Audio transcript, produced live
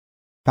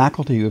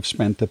Faculty who have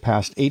spent the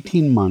past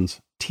 18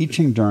 months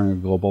teaching during a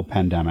global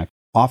pandemic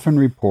often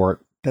report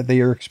that they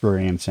are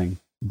experiencing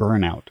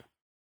burnout.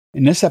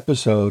 In this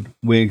episode,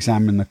 we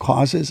examine the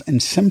causes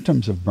and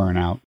symptoms of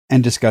burnout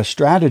and discuss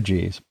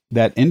strategies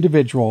that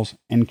individuals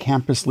and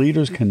campus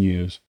leaders can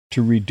use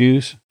to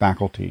reduce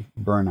faculty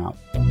burnout.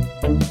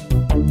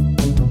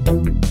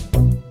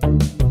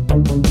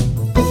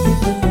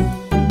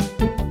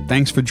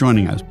 Thanks for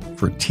joining us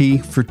for Tea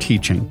for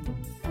Teaching,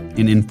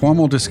 an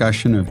informal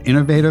discussion of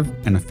innovative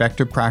and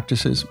effective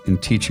practices in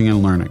teaching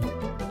and learning.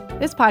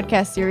 This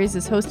podcast series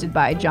is hosted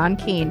by John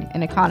Kane,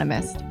 an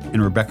economist,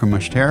 and Rebecca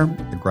Mushtare,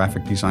 a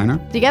graphic designer.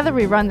 Together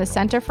we run the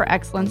Center for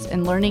Excellence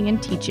in Learning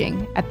and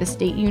Teaching at the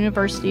State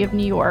University of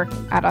New York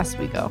at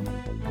Oswego.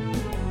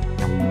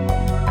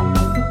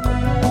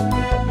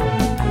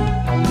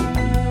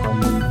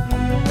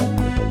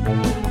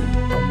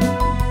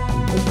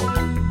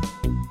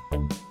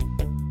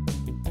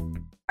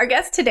 Our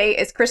guest today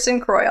is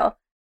Kristen Croyle.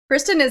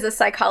 Kristen is a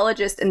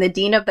psychologist and the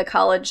Dean of the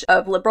College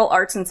of Liberal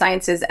Arts and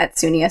Sciences at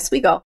SUNY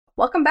Oswego.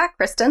 Welcome back,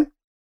 Kristen.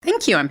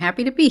 Thank you. I'm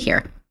happy to be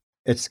here.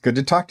 It's good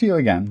to talk to you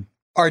again.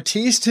 Our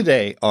teas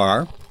today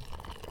are...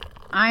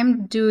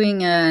 I'm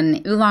doing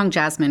an oolong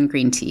jasmine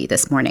green tea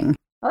this morning.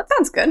 Well, that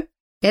sounds good.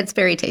 It's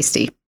very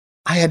tasty.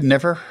 I had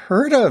never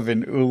heard of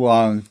an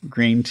oolong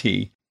green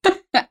tea.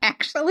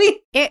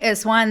 Actually, it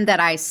is one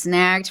that I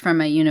snagged from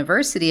a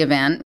university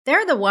event.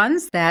 They're the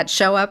ones that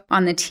show up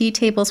on the tea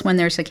tables when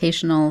there's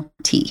occasional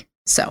tea.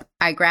 So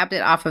I grabbed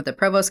it off of the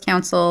Provost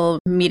Council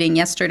meeting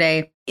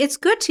yesterday. It's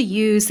good to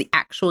use the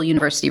actual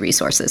university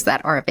resources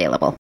that are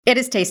available. It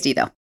is tasty,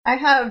 though. I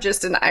have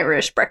just an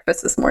Irish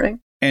breakfast this morning.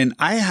 And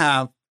I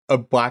have a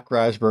black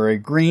raspberry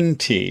green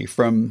tea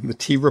from the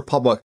Tea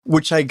Republic,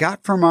 which I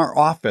got from our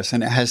office,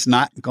 and it has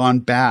not gone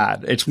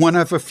bad. It's one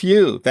of a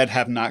few that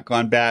have not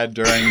gone bad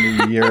during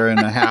the year and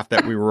a half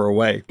that we were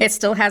away. It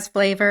still has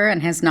flavor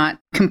and has not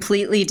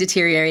completely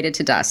deteriorated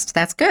to dust.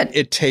 That's good.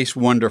 It tastes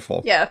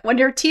wonderful. Yeah, when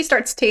your tea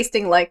starts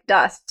tasting like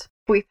dust,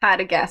 we've had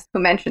a guest who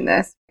mentioned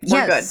this.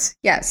 We're good.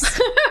 Yes.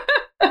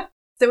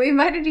 So we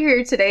invited you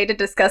here today to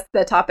discuss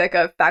the topic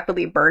of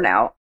faculty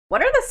burnout.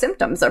 What are the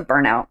symptoms of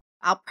burnout?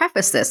 I'll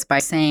preface this by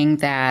saying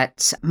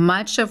that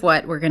much of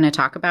what we're going to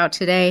talk about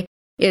today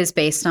is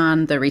based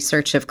on the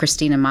research of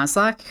Christina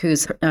Maslach,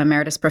 who's an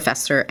emeritus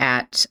professor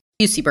at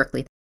UC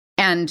Berkeley.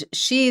 And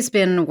she's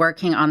been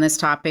working on this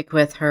topic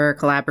with her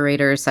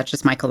collaborators, such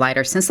as Michael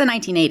Leiter, since the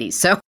 1980s.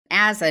 So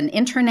as an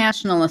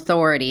international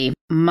authority,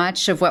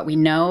 much of what we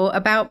know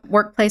about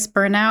workplace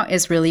burnout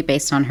is really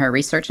based on her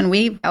research. And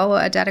we owe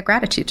a debt of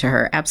gratitude to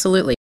her.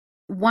 Absolutely.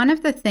 One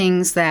of the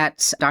things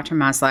that Dr.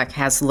 Maslach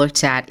has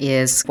looked at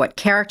is what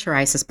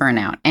characterizes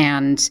burnout.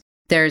 And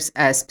there's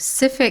a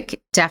specific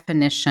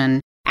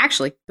definition.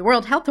 Actually, the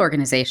World Health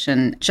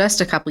Organization just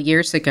a couple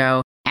years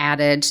ago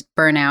added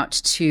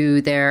burnout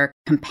to their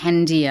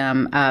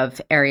compendium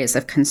of areas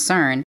of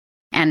concern.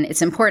 And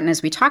it's important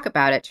as we talk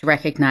about it to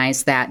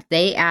recognize that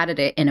they added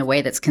it in a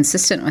way that's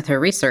consistent with her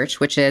research,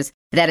 which is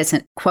that it's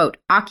a, quote,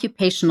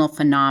 occupational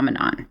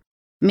phenomenon.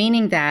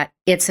 Meaning that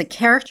it's a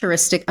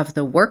characteristic of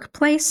the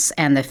workplace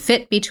and the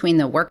fit between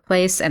the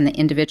workplace and the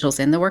individuals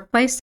in the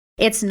workplace.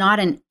 It's not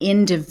an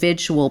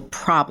individual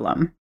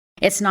problem.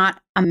 It's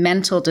not a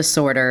mental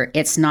disorder.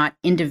 It's not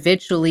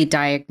individually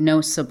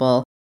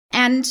diagnosable.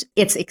 And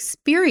it's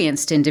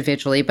experienced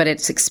individually, but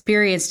it's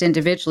experienced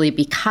individually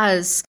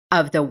because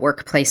of the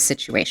workplace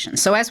situation.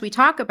 So as we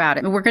talk about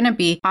it, we're going to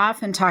be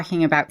often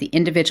talking about the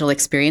individual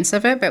experience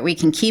of it, but we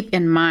can keep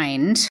in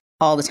mind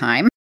all the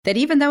time that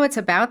even though it's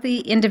about the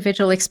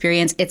individual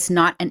experience, it's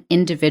not an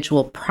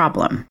individual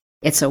problem.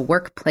 It's a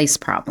workplace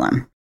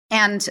problem.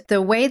 And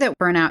the way that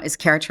burnout is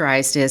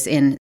characterized is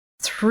in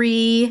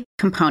three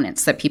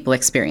components that people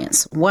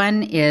experience.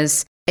 One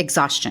is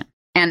exhaustion.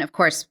 And of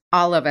course,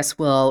 all of us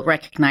will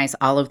recognize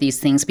all of these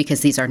things because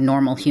these are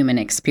normal human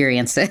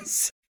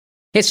experiences.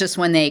 It's just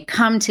when they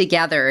come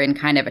together in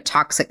kind of a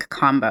toxic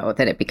combo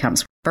that it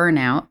becomes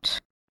burnout.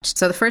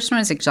 So the first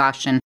one is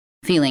exhaustion.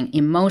 Feeling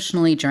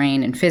emotionally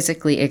drained and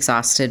physically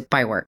exhausted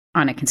by work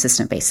on a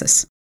consistent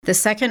basis. The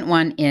second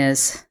one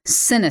is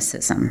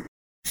cynicism,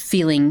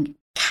 feeling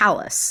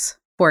callous,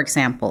 for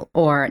example,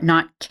 or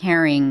not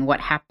caring what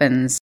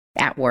happens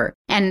at work.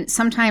 And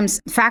sometimes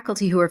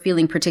faculty who are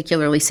feeling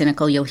particularly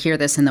cynical, you'll hear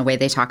this in the way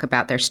they talk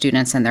about their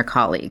students and their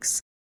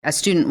colleagues. A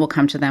student will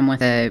come to them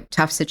with a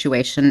tough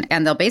situation,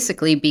 and they'll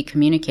basically be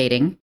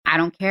communicating, I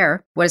don't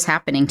care what is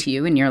happening to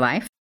you in your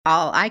life.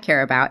 All I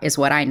care about is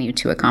what I need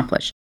to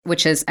accomplish,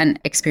 which is an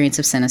experience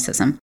of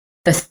cynicism.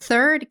 The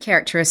third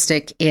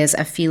characteristic is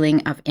a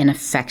feeling of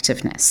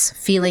ineffectiveness,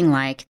 feeling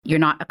like you're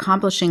not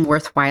accomplishing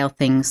worthwhile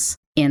things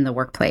in the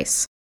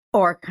workplace,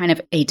 or kind of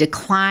a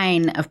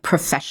decline of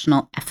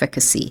professional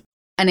efficacy.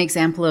 An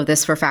example of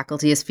this for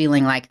faculty is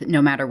feeling like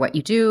no matter what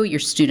you do, your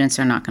students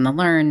are not going to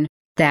learn,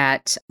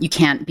 that you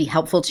can't be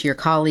helpful to your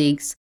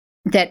colleagues,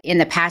 that in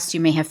the past you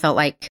may have felt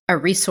like a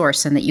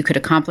resource and that you could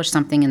accomplish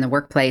something in the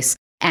workplace,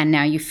 and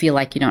now you feel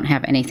like you don't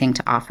have anything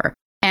to offer.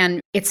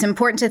 And it's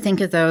important to think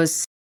of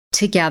those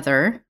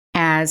together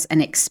as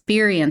an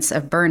experience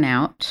of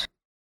burnout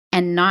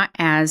and not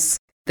as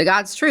the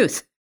God's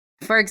truth.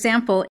 For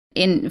example,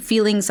 in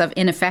feelings of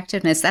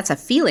ineffectiveness, that's a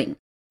feeling,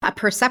 a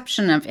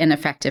perception of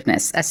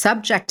ineffectiveness, a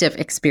subjective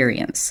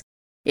experience.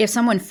 If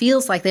someone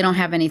feels like they don't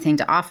have anything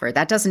to offer,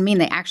 that doesn't mean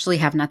they actually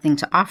have nothing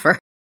to offer.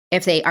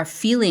 If they are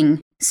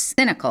feeling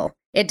cynical,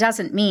 it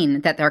doesn't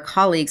mean that their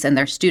colleagues and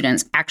their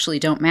students actually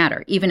don't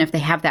matter, even if they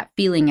have that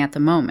feeling at the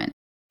moment.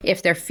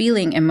 If they're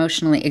feeling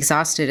emotionally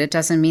exhausted, it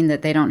doesn't mean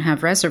that they don't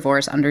have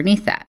reservoirs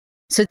underneath that.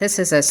 So this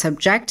is a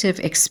subjective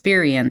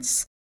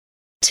experience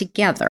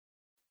together.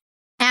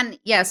 And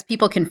yes,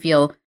 people can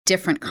feel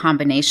different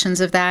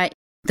combinations of that.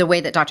 The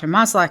way that Dr.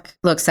 Maslach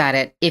looks at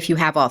it, if you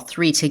have all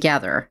three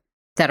together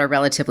that are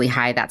relatively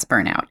high, that's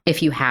burnout.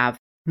 If you have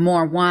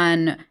more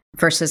one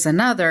versus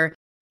another,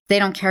 they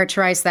don't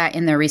characterize that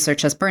in their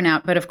research as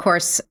burnout. But of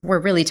course, we're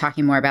really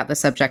talking more about the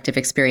subjective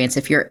experience.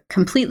 If you're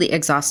completely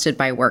exhausted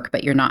by work,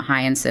 but you're not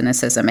high in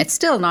cynicism, it's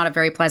still not a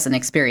very pleasant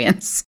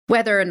experience,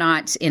 whether or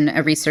not in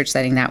a research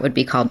setting that would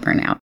be called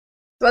burnout.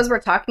 So as we're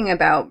talking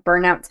about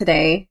burnout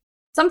today,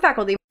 some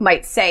faculty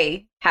might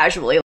say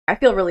casually, I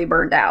feel really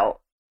burned out,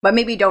 but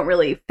maybe don't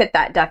really fit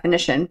that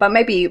definition, but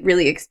might be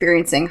really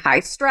experiencing high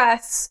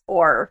stress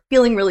or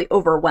feeling really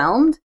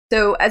overwhelmed.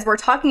 So as we're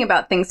talking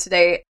about things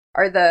today,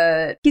 are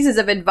the pieces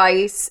of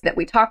advice that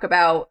we talk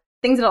about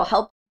things that'll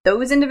help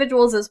those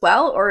individuals as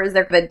well? Or is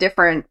there a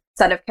different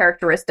set of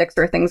characteristics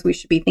or things we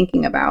should be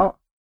thinking about?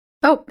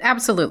 Oh,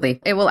 absolutely.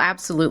 It will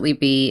absolutely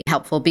be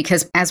helpful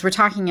because as we're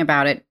talking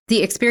about it,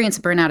 the experience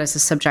of burnout is a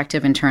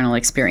subjective internal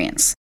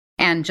experience.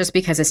 And just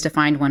because it's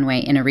defined one way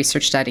in a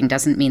research setting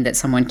doesn't mean that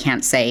someone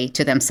can't say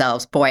to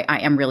themselves, boy, I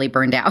am really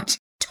burned out.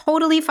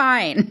 Totally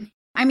fine.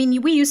 I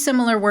mean, we use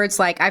similar words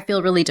like I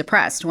feel really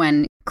depressed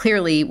when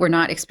clearly we're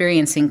not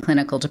experiencing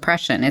clinical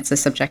depression. It's a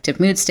subjective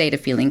mood state of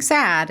feeling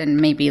sad and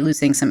maybe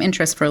losing some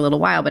interest for a little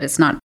while, but it's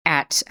not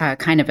at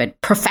kind of a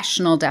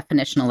professional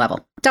definitional level.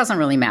 It doesn't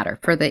really matter.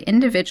 For the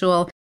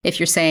individual, if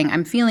you're saying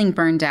I'm feeling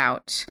burned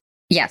out,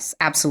 yes,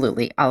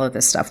 absolutely. All of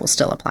this stuff will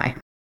still apply.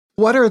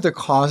 What are the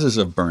causes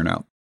of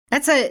burnout?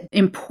 That's an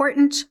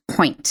important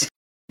point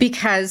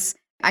because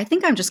I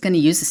think I'm just going to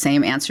use the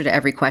same answer to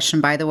every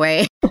question, by the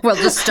way. We'll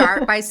just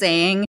start by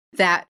saying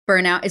that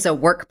burnout is a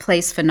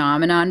workplace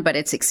phenomenon, but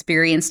it's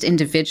experienced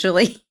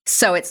individually.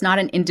 So it's not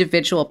an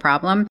individual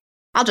problem.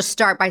 I'll just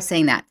start by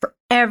saying that for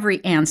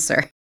every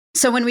answer.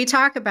 So when we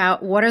talk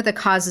about what are the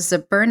causes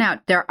of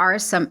burnout, there are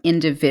some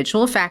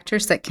individual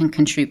factors that can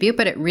contribute,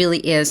 but it really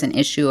is an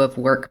issue of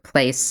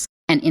workplace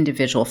and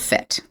individual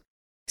fit.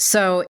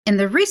 So in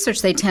the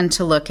research, they tend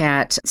to look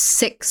at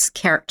 6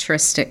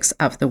 characteristics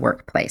of the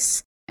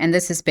workplace. And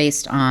this is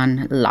based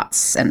on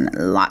lots and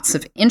lots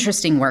of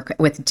interesting work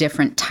with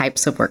different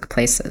types of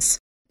workplaces.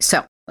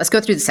 So let's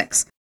go through the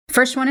 6.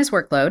 First one is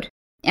workload.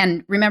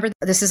 And remember,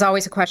 this is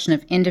always a question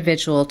of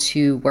individual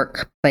to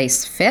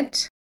workplace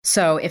fit.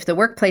 So if the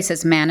workplace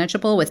is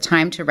manageable with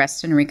time to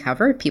rest and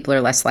recover, people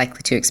are less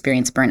likely to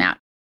experience burnout.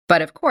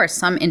 But of course,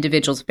 some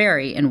individuals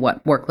vary in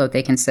what workload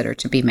they consider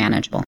to be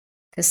manageable.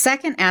 The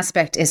second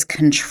aspect is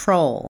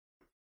control.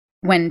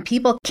 When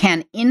people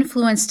can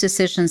influence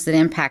decisions that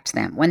impact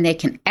them, when they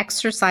can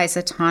exercise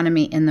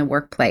autonomy in the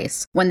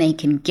workplace, when they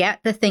can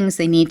get the things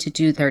they need to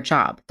do their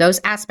job, those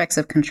aspects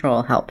of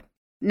control help.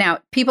 Now,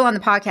 people on the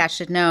podcast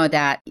should know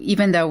that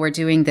even though we're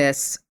doing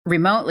this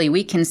remotely,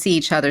 we can see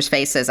each other's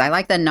faces. I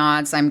like the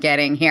nods I'm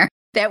getting here.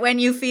 That when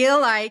you feel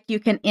like you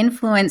can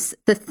influence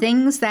the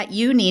things that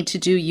you need to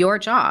do your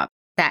job,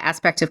 that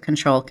aspect of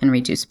control can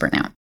reduce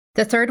burnout.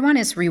 The third one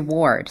is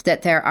reward,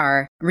 that there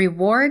are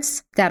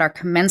rewards that are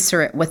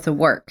commensurate with the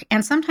work.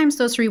 And sometimes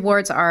those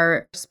rewards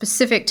are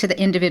specific to the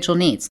individual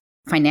needs.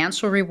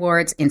 Financial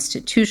rewards,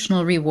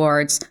 institutional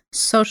rewards,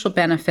 social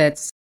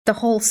benefits, the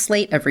whole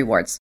slate of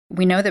rewards.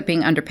 We know that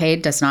being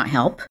underpaid does not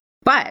help,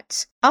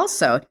 but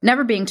also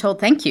never being told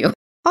thank you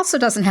also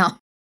doesn't help.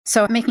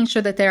 So making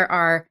sure that there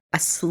are a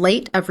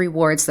slate of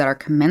rewards that are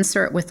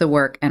commensurate with the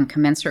work and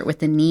commensurate with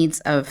the needs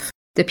of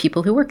the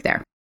people who work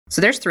there. So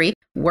there's 3,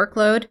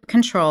 workload,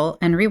 control,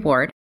 and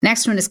reward.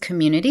 Next one is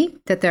community,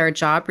 that there are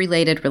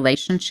job-related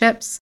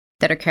relationships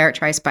that are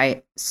characterized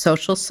by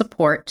social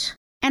support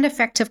and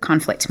effective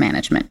conflict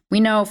management.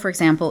 We know, for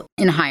example,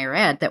 in higher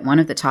ed, that one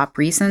of the top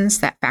reasons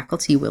that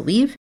faculty will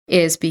leave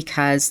is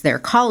because their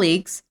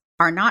colleagues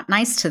are not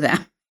nice to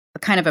them. A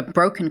kind of a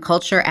broken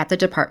culture at the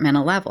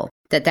departmental level,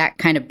 that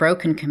kind of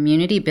broken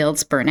community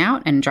builds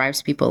burnout and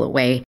drives people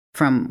away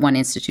from one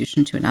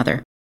institution to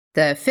another.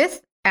 The 5th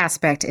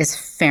aspect is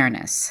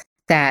fairness,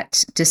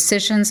 that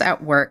decisions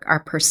at work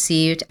are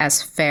perceived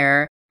as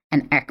fair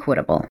and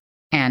equitable.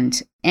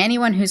 And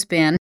anyone who's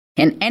been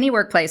in any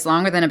workplace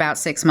longer than about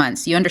 6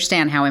 months, you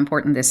understand how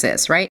important this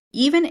is, right?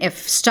 Even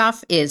if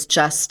stuff is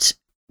just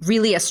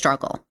really a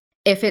struggle,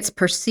 if it's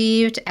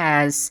perceived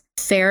as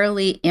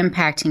fairly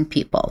impacting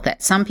people,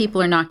 that some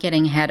people are not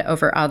getting ahead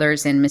over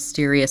others in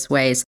mysterious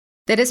ways,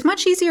 that it's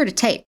much easier to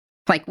take.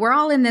 Like, we're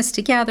all in this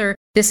together.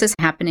 This is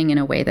happening in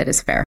a way that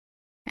is fair.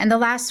 And the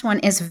last one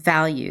is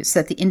values,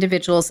 that the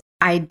individuals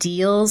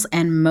ideals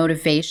and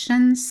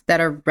motivations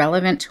that are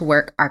relevant to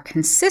work are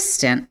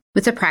consistent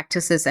with the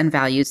practices and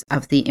values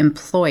of the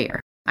employer.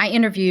 I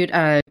interviewed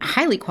a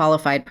highly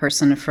qualified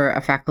person for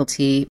a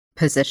faculty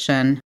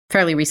position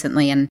fairly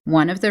recently, and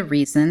one of the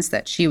reasons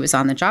that she was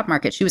on the job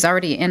market, she was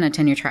already in a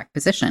tenure track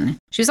position.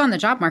 She was on the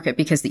job market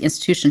because the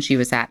institution she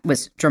was at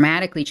was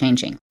dramatically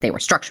changing. They were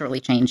structurally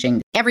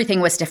changing. Everything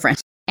was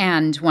different.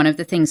 And one of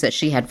the things that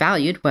she had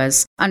valued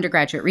was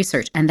undergraduate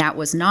research, and that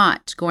was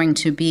not going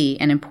to be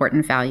an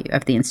important value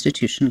of the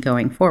institution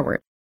going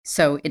forward.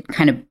 So it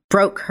kind of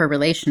broke her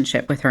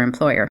relationship with her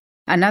employer.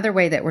 Another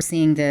way that we're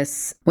seeing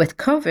this with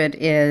COVID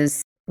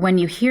is when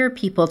you hear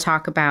people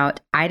talk about,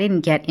 I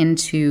didn't get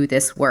into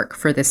this work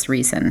for this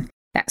reason,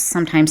 that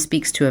sometimes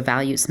speaks to a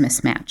values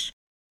mismatch.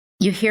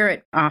 You hear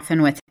it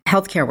often with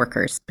healthcare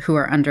workers who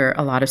are under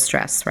a lot of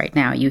stress right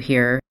now. You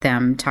hear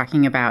them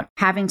talking about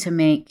having to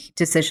make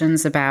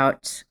decisions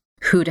about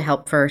who to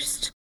help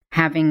first,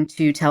 having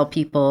to tell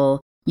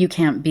people you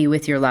can't be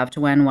with your loved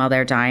one while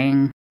they're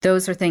dying.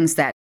 Those are things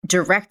that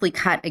directly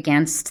cut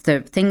against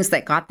the things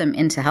that got them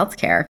into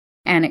healthcare,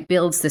 and it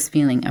builds this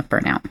feeling of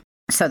burnout.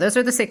 So those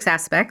are the 6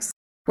 aspects: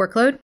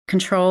 workload,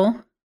 control,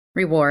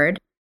 reward,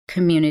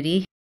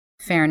 community,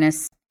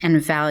 fairness,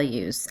 and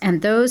values.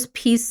 And those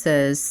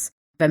pieces,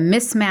 the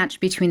mismatch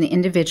between the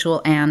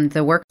individual and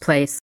the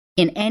workplace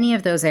in any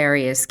of those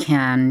areas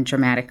can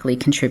dramatically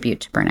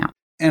contribute to burnout.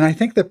 And I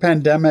think the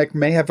pandemic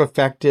may have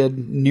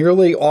affected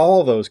nearly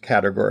all those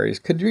categories.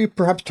 Could you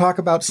perhaps talk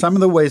about some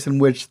of the ways in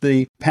which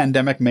the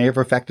pandemic may have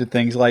affected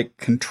things like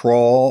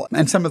control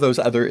and some of those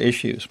other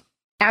issues?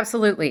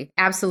 Absolutely.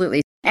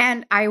 Absolutely.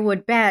 And I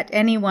would bet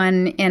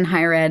anyone in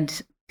higher ed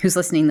who's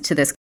listening to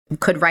this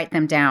could write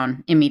them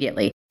down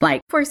immediately.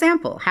 Like, for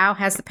example, how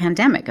has the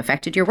pandemic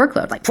affected your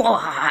workload? Like,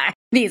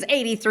 these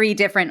 83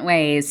 different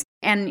ways.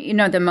 And,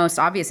 the most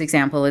obvious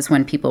example is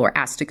when people were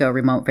asked to go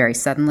remote very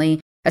suddenly,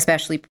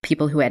 especially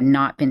people who had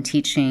not been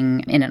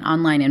teaching in an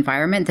online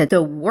environment, that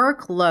the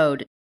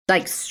workload,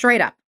 like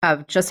straight up,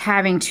 of just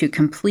having to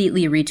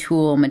completely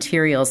retool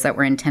materials that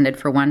were intended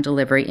for one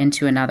delivery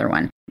into another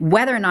one.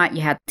 Whether or not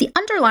you had the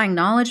underlying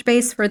knowledge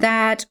base for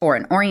that or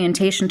an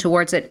orientation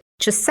towards it,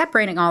 just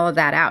separating all of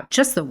that out,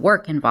 just the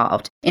work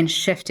involved in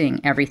shifting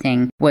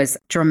everything was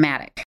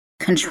dramatic.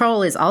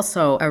 Control is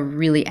also a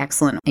really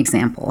excellent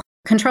example.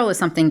 Control is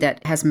something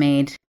that has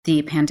made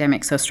the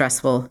pandemic so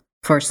stressful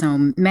for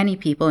so many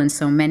people in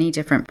so many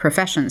different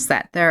professions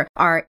that there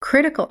are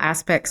critical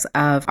aspects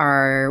of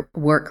our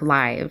work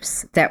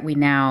lives that we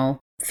now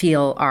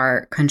feel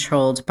are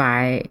controlled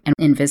by an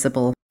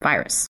invisible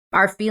virus.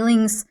 Our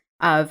feelings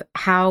of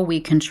how we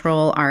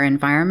control our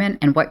environment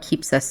and what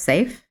keeps us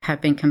safe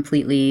have been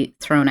completely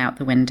thrown out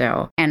the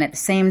window. And at the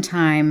same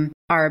time,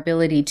 our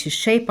ability to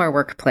shape our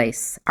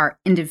workplace, our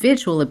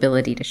individual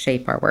ability to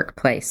shape our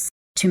workplace,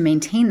 to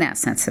maintain that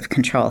sense of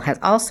control has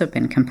also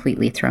been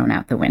completely thrown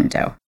out the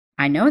window.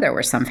 I know there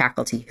were some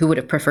faculty who would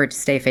have preferred to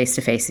stay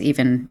face-to-face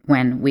even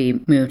when we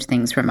moved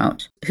things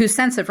remote, whose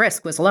sense of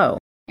risk was low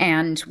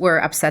and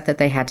were upset that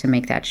they had to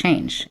make that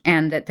change.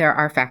 And that there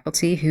are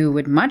faculty who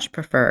would much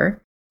prefer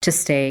to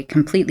stay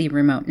completely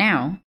remote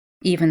now,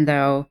 even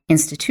though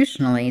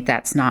institutionally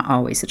that's not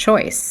always a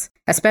choice.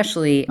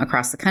 Especially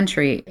across the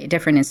country,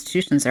 different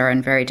institutions are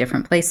in very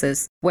different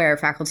places where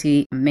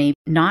faculty may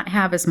not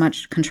have as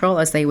much control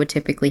as they would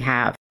typically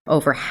have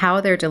over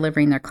how they're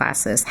delivering their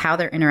classes, how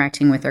they're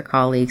interacting with their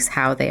colleagues,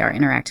 how they are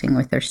interacting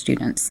with their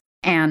students.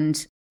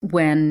 And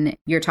when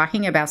you're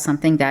talking about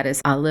something that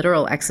is a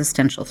literal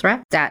existential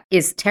threat, that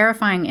is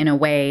terrifying in a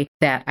way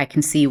that I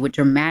can see would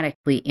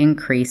dramatically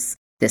increase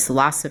this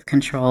loss of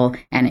control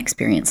and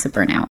experience of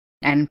burnout.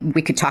 And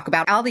we could talk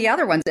about all the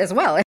other ones as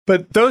well.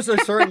 But those are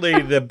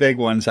certainly the big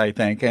ones, I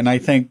think. And I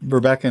think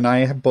Rebecca and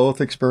I have both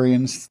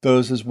experienced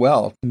those as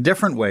well in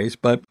different ways,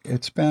 but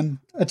it's been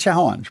a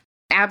challenge.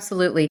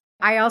 Absolutely.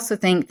 I also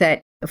think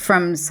that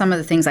from some of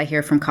the things I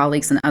hear from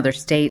colleagues in other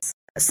states,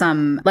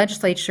 some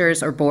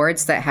legislatures or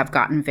boards that have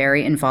gotten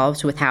very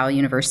involved with how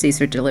universities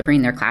are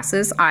delivering their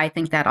classes, I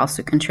think that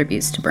also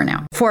contributes to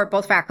burnout for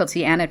both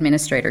faculty and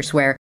administrators,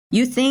 where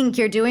you think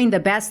you're doing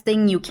the best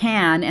thing you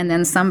can, and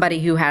then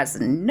somebody who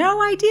has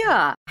no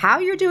idea how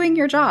you're doing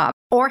your job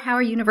or how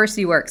a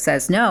university works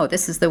says, no,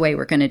 this is the way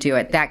we're going to do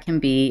it. That can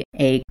be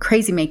a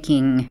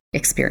crazy-making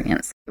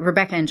experience.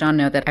 Rebecca and John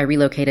know that I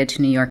relocated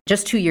to New York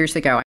just 2 years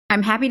ago.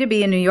 I'm happy to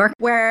be in New York,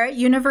 where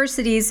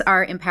universities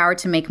are empowered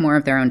to make more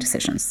of their own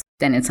decisions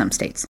than in some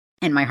states.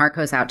 And my heart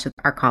goes out to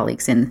our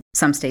colleagues in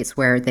some states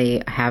where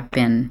they have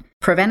been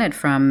prevented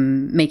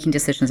from making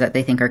decisions that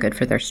they think are good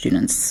for their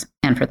students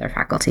and for their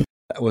faculty.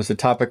 That was a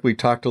topic we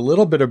talked a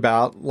little bit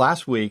about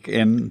last week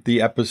in the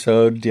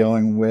episode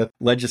dealing with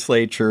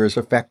legislatures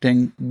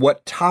affecting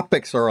what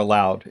topics are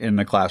allowed in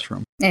the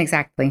classroom.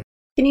 Exactly.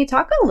 Can you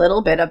talk a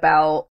little bit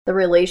about the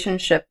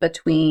relationship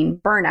between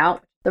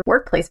burnout, the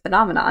workplace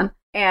phenomenon,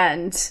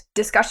 and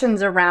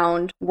discussions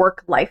around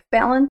work-life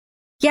balance?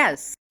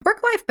 Yes.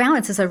 Work-life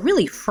balance is a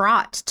really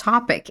fraught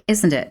topic,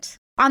 isn't it?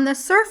 On the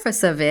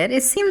surface of it,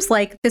 it seems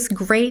like this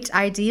great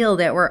ideal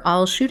that we're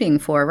all shooting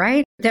for,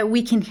 right? That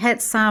we can hit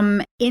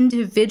some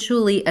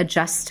individually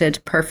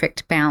adjusted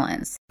perfect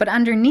balance. But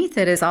underneath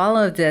it is all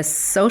of this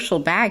social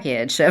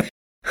baggage of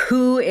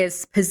who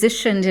is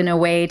positioned in a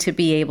way to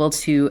be able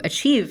to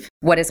achieve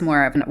what is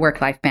more of a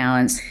work-life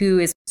balance, who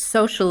is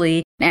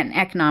socially and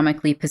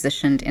economically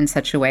positioned in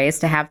such a way as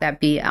to have that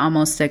be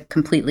almost a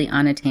completely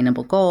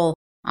unattainable goal,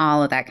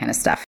 all of that kind of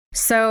stuff.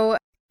 So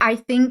I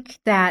think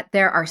that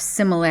there are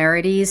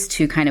similarities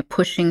to kind of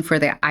pushing for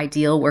the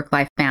ideal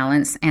work-life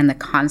balance and the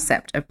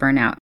concept of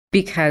burnout,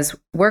 because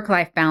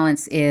work-life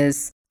balance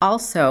is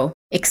also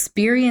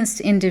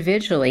experienced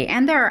individually,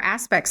 and there are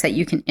aspects that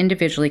you can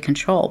individually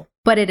control,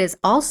 but it is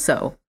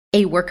also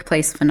a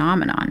workplace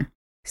phenomenon.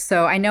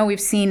 So I know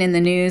we've seen in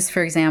the news,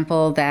 for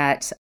example,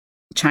 that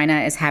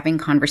China is having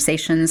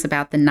conversations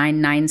about the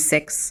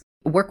 996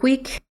 work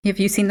week. Have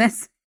you seen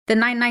this? The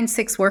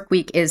 996 work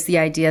week is the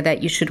idea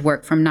that you should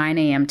work from 9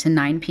 a.m. to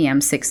 9 p.m.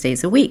 6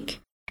 days a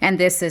week. And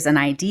this is an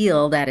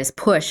ideal that is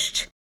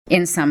pushed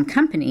in some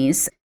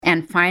companies.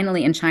 And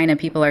finally, in China,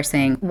 people are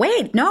saying,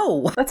 wait,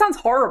 no. That sounds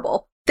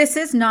horrible. This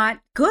is not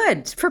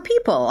good for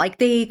people. Like,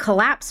 they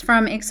collapse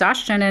from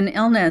exhaustion and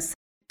illness.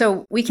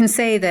 So we can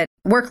say that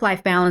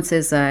work-life balance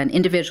is an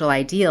individual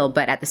ideal,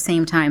 but at the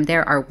same time,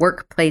 there are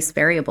workplace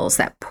variables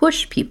that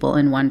push people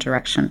in one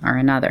direction or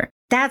another.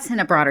 That's in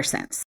a broader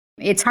sense.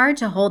 It's hard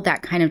to hold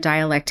that kind of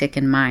dialectic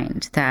in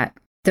mind, that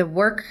the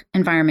work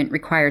environment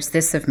requires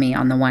this of me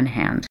on the one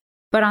hand,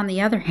 but on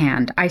the other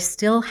hand, I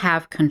still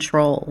have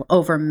control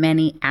over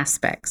many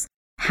aspects.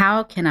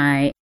 How can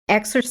I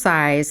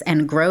exercise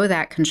and grow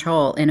that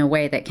control in a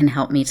way that can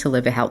help me to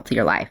live a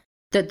healthier life?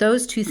 That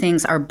those two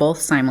things are both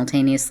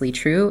simultaneously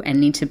true and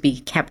need to be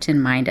kept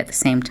in mind at the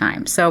same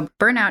time. So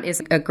burnout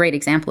is a great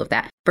example of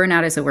that.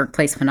 Burnout is a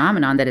workplace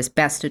phenomenon that is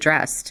best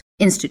addressed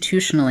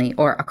institutionally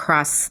or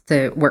across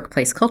the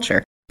workplace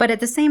culture. But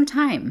at the same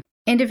time,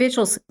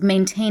 individuals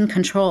maintain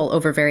control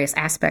over various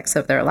aspects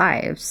of their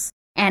lives.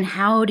 And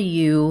how do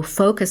you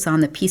focus on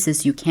the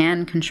pieces you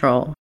can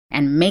control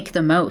and make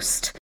the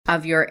most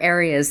of your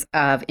areas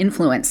of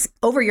influence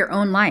over your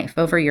own life,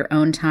 over your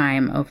own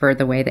time, over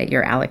the way that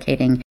you're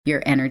allocating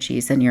your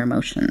energies and your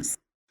emotions?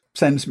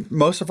 Since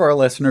most of our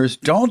listeners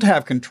don't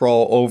have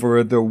control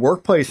over the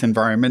workplace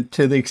environment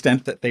to the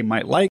extent that they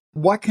might like,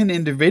 what can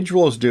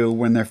individuals do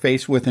when they're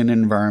faced with an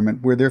environment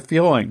where they're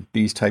feeling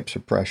these types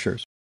of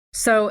pressures?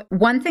 So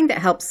one thing that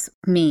helps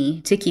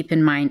me to keep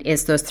in mind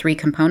is those three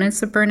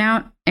components of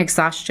burnout: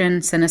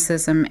 exhaustion,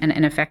 cynicism, and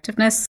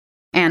ineffectiveness.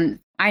 And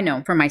I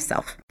know for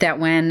myself that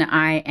when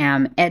I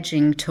am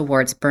edging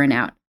towards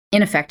burnout,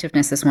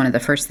 ineffectiveness is one of the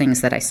first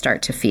things that I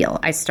start to feel.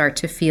 I start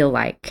to feel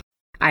like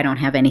I don't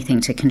have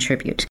anything to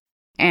contribute.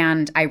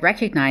 And I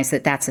recognize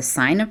that that's a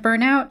sign of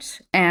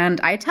burnout. And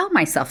I tell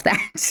myself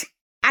that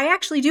I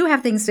actually do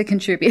have things to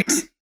contribute.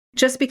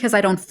 Just because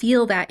I don't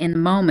feel that in the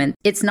moment,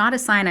 it's not a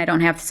sign I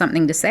don't have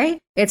something to say.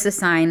 It's a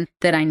sign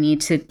that I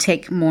need to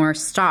take more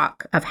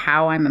stock of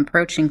how I'm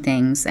approaching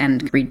things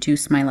and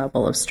reduce my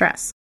level of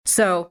stress.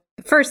 So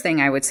the first thing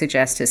I would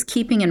suggest is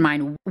keeping in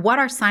mind what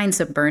are signs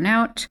of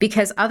burnout,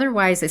 because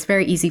otherwise it's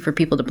very easy for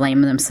people to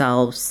blame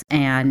themselves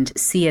and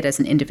see it as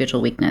an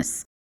individual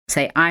weakness.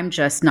 Say, I'm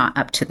just not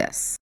up to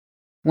this.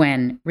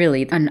 When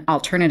really an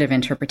alternative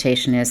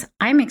interpretation is,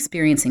 I'm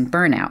experiencing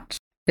burnout.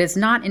 It's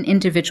not an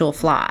individual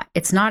flaw.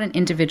 It's not an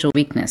individual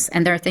weakness.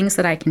 And there are things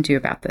that I can do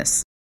about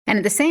this. And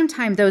at the same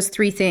time, those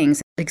three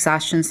things,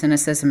 exhaustion,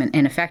 cynicism, and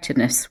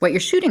ineffectiveness, what you're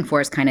shooting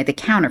for is kind of the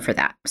counter for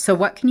that. So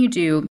what can you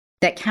do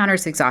that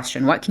counters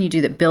exhaustion? What can you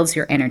do that builds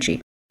your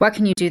energy? What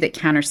can you do that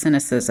counters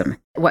cynicism?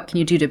 What can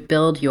you do to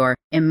build your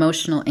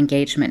emotional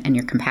engagement and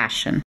your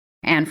compassion?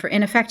 And for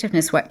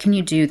ineffectiveness, what can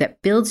you do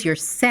that builds your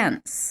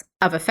sense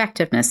of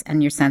effectiveness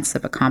and your sense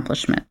of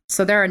accomplishment?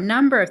 So there are a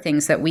number of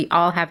things that we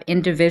all have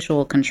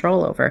individual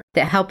control over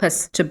that help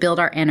us to build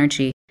our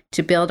energy,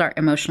 to build our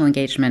emotional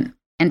engagement,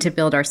 and to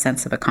build our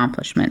sense of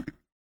accomplishment.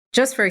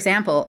 Just for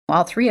example,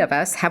 all three of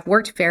us have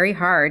worked very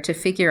hard to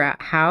figure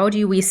out how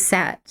do we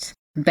set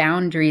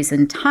boundaries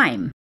in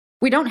time.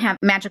 We don't have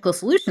magical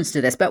solutions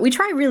to this, but we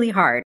try really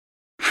hard.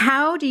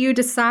 How do you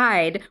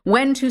decide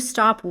when to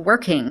stop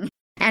working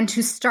and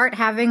to start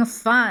having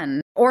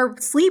fun or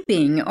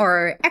sleeping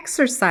or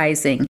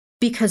exercising?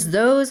 Because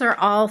those are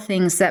all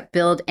things that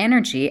build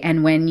energy.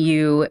 And when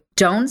you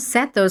don't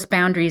set those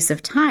boundaries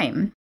of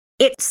time,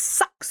 it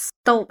sucks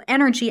the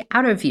energy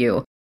out of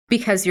you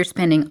because you're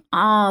spending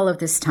all of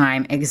this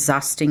time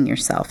exhausting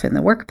yourself in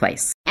the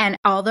workplace. And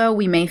although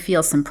we may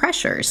feel some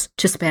pressures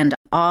to spend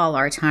all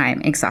our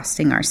time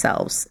exhausting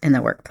ourselves in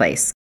the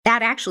workplace,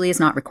 that actually is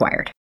not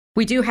required.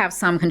 We do have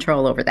some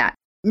control over that.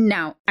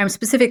 Now, I'm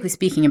specifically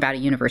speaking about a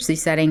university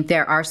setting.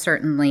 There are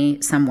certainly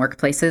some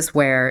workplaces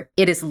where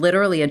it is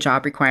literally a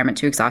job requirement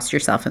to exhaust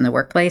yourself in the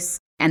workplace.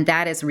 And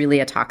that is really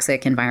a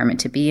toxic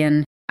environment to be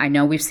in. I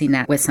know we've seen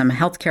that with some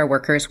healthcare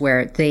workers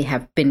where they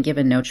have been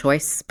given no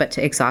choice but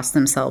to exhaust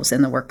themselves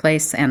in the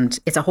workplace. And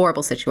it's a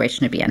horrible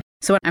situation to be in.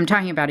 So I'm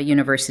talking about a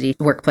university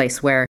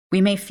workplace where we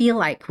may feel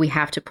like we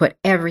have to put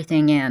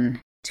everything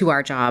in to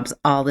our jobs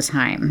all the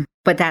time,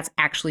 but that's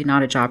actually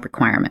not a job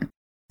requirement.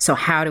 So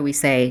how do we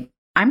say,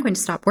 I'm going to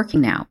stop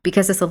working now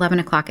because it's 11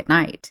 o'clock at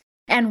night?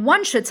 And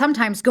one should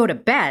sometimes go to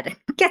bed,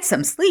 get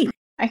some sleep.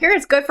 I hear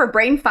it's good for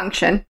brain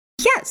function.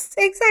 Yes,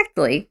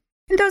 exactly.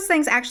 And those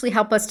things actually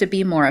help us to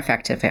be more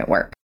effective at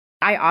work.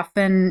 I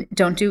often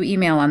don't do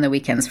email on the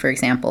weekends, for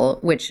example,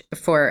 which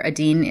for a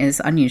dean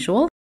is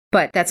unusual.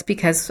 But that's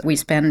because we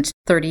spend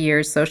 30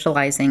 years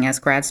socializing as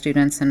grad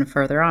students and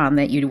further on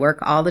that you work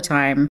all the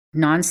time,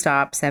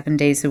 nonstop, 7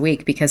 days a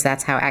week, because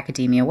that's how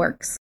academia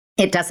works.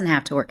 It doesn't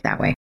have to work that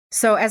way.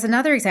 So as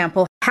another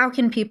example, how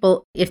can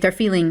people, if they're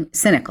feeling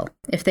cynical,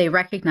 if they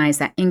recognize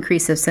that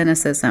increase of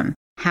cynicism,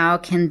 how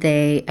can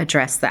they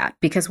address that?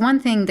 Because one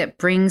thing that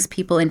brings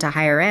people into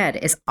higher ed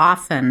is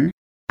often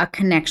a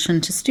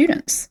connection to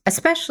students,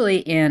 especially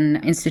in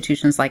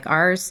institutions like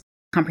ours,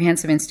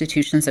 comprehensive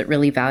institutions that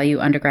really value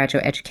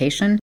undergraduate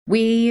education.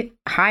 We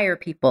hire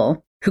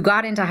people who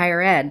got into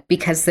higher ed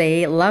because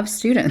they love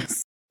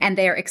students and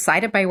they are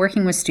excited by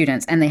working with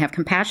students and they have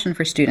compassion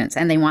for students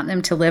and they want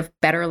them to live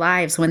better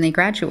lives when they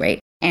graduate.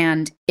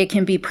 And it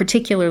can be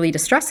particularly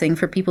distressing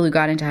for people who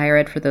got into higher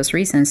ed for those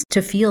reasons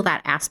to feel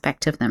that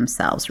aspect of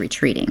themselves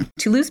retreating,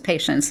 to lose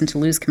patience and to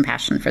lose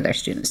compassion for their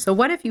students. So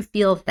what if you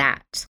feel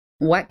that?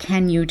 What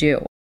can you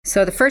do?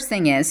 So the first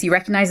thing is you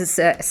recognize it's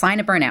a sign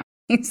of burnout.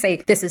 You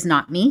say, this is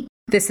not me.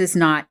 This is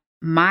not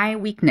my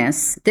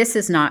weakness. This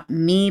is not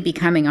me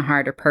becoming a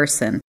harder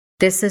person.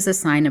 This is a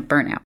sign of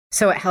burnout.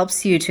 So it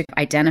helps you to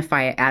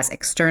identify it as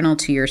external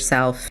to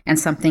yourself and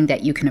something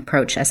that you can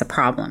approach as a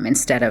problem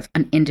instead of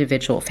an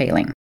individual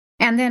failing.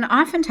 And then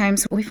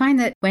oftentimes we find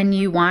that when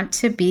you want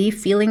to be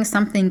feeling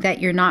something that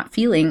you're not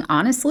feeling,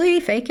 honestly,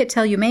 fake it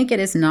till you make it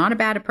is not a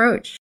bad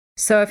approach.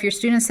 So if your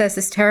student says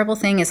this terrible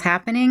thing is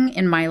happening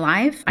in my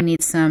life, I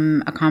need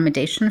some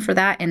accommodation for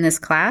that in this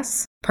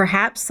class.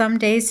 Perhaps some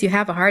days you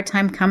have a hard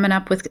time coming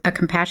up with a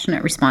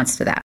compassionate response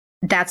to that.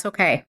 That's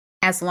okay,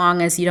 as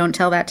long as you don't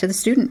tell that to the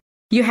student.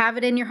 You have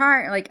it in your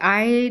heart, like,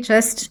 I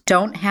just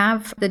don't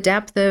have the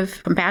depth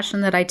of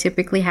compassion that I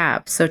typically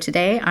have. So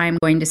today I'm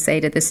going to say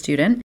to the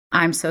student,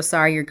 I'm so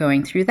sorry you're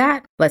going through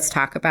that. Let's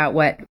talk about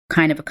what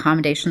kind of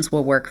accommodations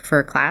will work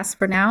for class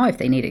for now, if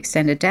they need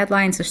extended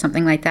deadlines or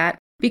something like that.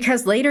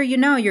 Because later,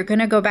 you're going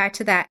to go back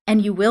to that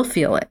and you will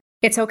feel it.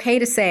 It's okay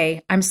to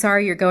say, I'm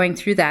sorry you're going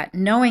through that,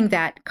 knowing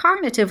that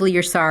cognitively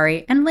you're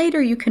sorry, and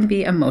later you can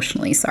be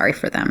emotionally sorry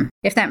for them,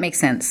 if that makes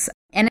sense.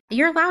 And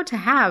you're allowed to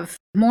have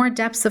more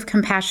depths of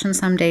compassion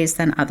some days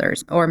than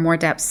others, or more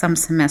depths some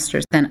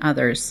semesters than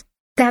others.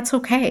 That's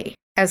okay,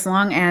 as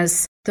long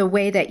as the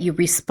way that you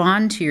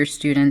respond to your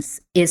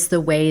students is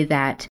the way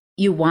that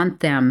you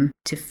want them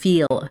to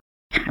feel.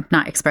 I'm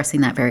not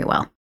expressing that very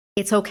well.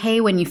 It's okay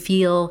when you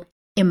feel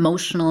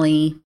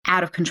emotionally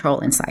out of control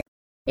inside.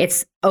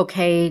 It's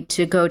okay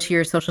to go to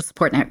your social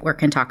support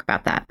network and talk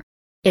about that.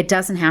 It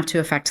doesn't have to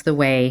affect the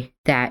way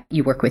that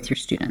you work with your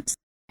students.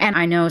 And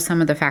I know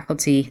some of the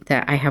faculty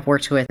that I have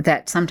worked with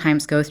that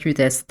sometimes go through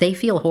this, they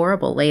feel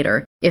horrible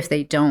later if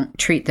they don't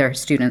treat their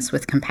students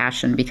with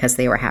compassion because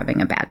they were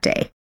having a bad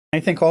day. I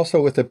think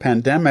also with the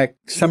pandemic,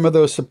 some of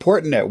those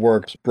support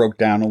networks broke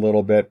down a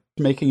little bit,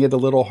 making it a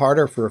little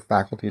harder for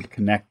faculty to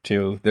connect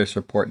to their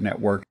support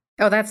network.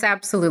 Oh, that's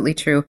absolutely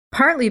true.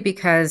 Partly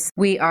because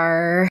we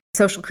are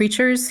social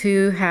creatures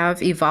who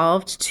have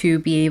evolved to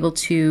be able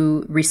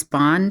to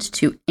respond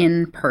to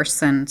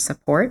in-person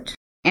support.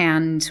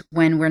 And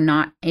when we're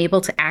not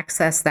able to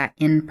access that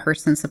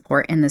in-person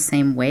support in the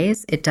same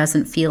ways, it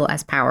doesn't feel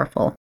as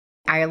powerful.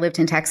 I lived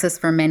in Texas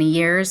for many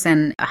years,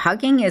 and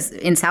hugging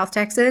in South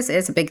Texas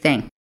is a big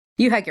thing.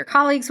 You hug your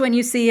colleagues when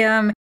you see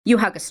them. You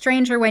hug a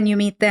stranger when you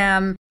meet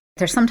them.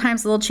 There's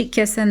sometimes a little cheek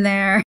kiss in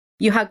there.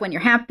 You hug when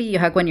you're happy. You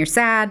hug when you're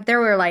sad. There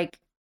were like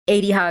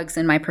 80 hugs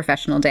in my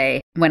professional day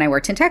when I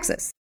worked in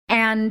Texas.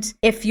 And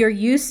if you're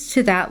used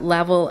to that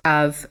level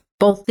of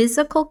both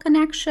physical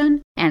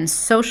connection and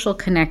social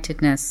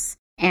connectedness,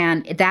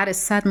 and that is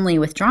suddenly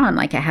withdrawn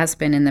like it has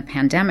been in the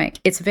pandemic,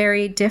 it's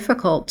very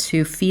difficult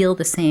to feel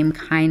the same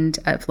kind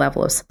of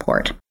level of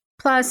support.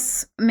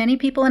 Plus, many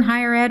people in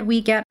higher ed, we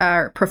get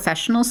our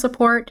professional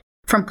support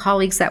from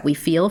colleagues that we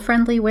feel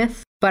friendly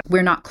with, but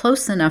we're not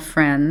close enough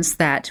friends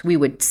that we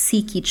would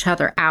seek each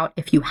other out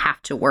if you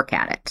have to work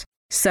at it.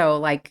 So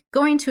like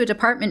going to a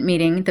department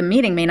meeting, the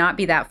meeting may not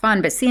be that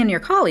fun, but seeing your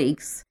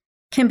colleagues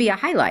can be a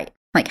highlight.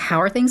 Like,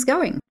 how are things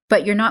going?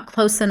 But you're not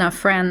close enough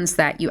friends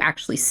that you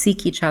actually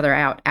seek each other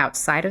out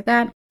outside of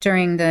that.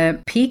 During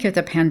the peak of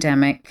the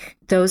pandemic,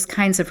 those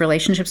kinds of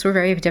relationships were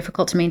very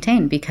difficult to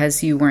maintain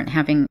because you weren't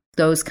having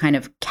those kind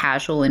of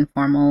casual,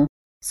 informal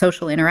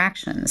social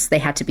interactions. They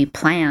had to be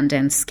planned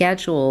and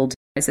scheduled.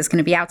 Is this going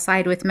to be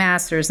outside with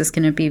masks, or is this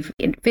going to be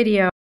in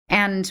video?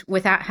 And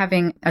without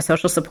having a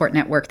social support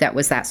network that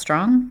was that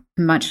strong,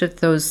 much of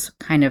those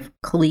kind of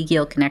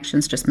collegial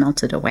connections just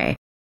melted away.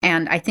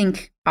 And I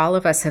think all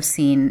of us have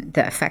seen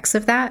the effects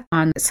of that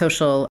on the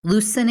social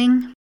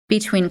loosening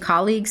between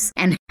colleagues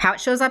and how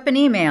it shows up in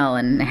email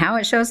and how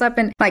it shows up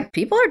in, like,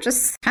 people are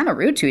just kind of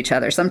rude to each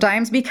other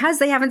sometimes because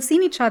they haven't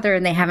seen each other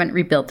and they haven't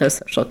rebuilt those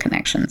social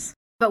connections.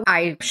 But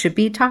I should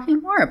be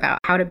talking more about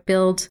how to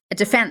build a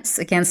defense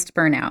against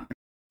burnout.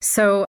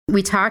 So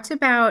we talked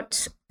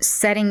about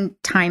setting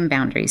time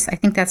boundaries. I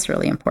think that's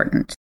really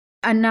important.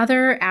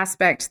 Another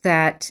aspect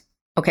that,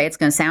 okay, it's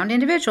going to sound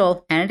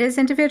individual, and it is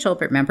individual,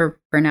 but remember,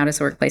 burnout is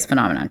a workplace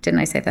phenomenon.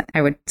 Didn't I say that?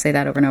 I would say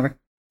that over and over.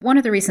 One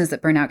of the reasons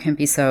that burnout can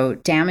be so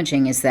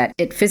damaging is that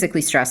it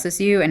physically stresses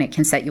you and it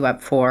can set you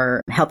up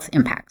for health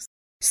impacts.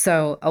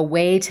 So a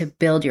way to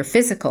build your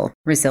physical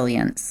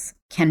resilience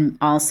can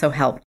also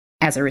help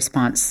as a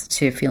response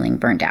to feeling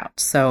burned out.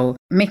 So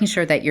making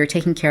sure that you're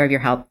taking care of your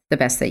health the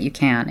best that you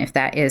can. If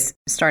that is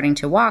starting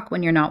to walk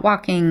when you're not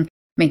walking,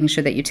 making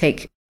sure that you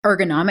take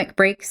ergonomic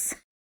breaks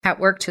at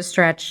work to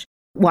stretch,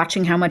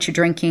 watching how much you're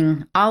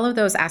drinking, all of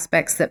those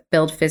aspects that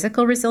build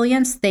physical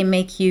resilience, they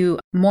make you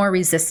more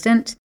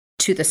resistant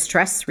to the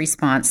stress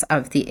response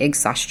of the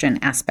exhaustion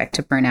aspect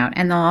of burnout.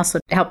 And they'll also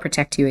help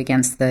protect you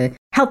against the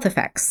health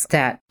effects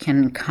that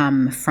can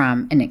come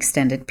from an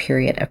extended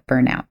period of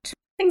burnout.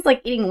 Things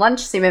like eating lunch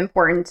seem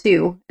important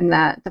too in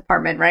that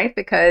department, right?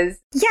 Because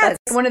yes,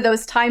 that's one of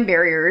those time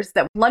barriers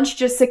that lunch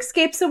just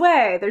escapes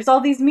away. There's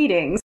all these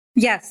meetings.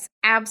 Yes,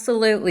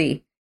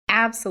 absolutely.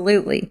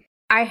 Absolutely.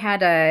 I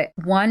had a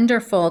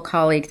wonderful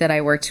colleague that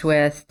I worked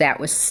with that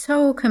was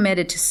so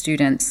committed to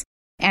students.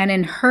 And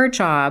in her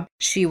job,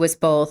 she was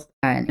both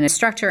an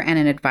instructor and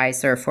an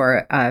advisor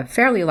for a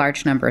fairly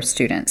large number of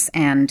students.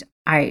 And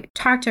I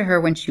talked to her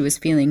when she was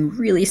feeling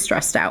really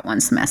stressed out one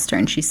semester.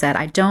 And she said,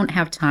 I don't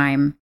have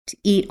time to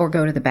eat or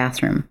go to the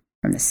bathroom.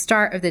 From the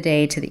start of the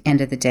day to the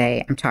end of the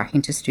day, I'm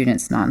talking to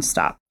students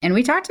nonstop. And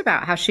we talked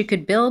about how she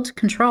could build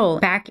control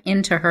back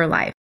into her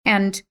life.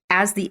 And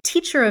as the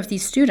teacher of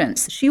these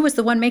students, she was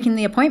the one making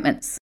the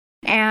appointments.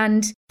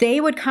 And they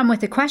would come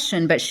with a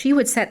question, but she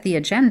would set the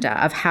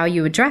agenda of how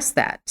you address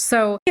that.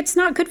 So it's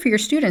not good for your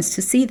students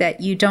to see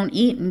that you don't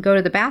eat and go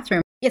to the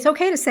bathroom. It's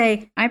okay to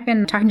say, I've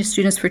been talking to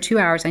students for 2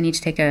 hours. I need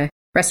to take a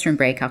restroom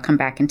break. I'll come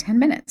back in 10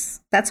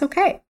 minutes. That's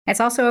okay. It's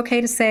also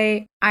okay to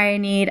say, I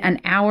need an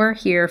hour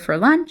here for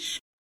lunch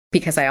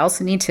because I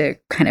also need to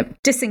kind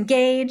of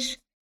disengage.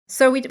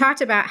 So we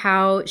talked about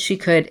how she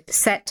could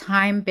set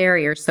time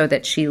barriers so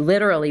that she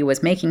literally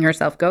was making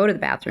herself go to the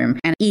bathroom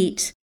and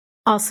eat.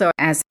 Also,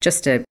 as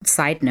just a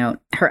side note,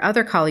 her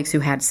other colleagues who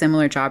had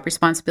similar job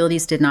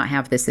responsibilities did not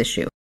have this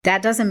issue.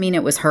 That doesn't mean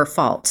it was her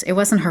fault. It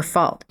wasn't her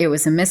fault. It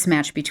was a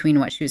mismatch between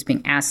what she was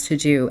being asked to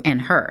do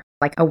and her,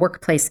 like a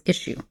workplace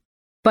issue.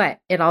 But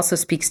it also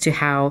speaks to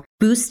how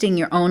boosting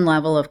your own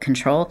level of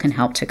control can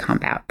help to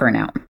combat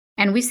burnout.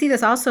 And we see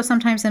this also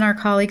sometimes in our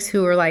colleagues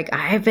who are like,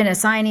 I've been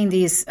assigning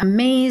these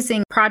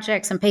amazing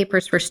projects and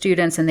papers for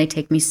students, and they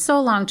take me so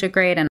long to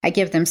grade, and I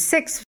give them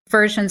 6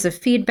 versions of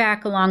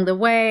feedback along the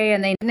way,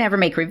 and they never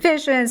make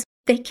revisions.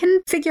 They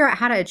can figure out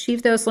how to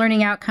achieve those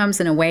learning outcomes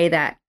in a way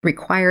that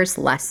requires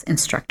less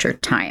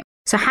unstructured time.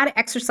 So how to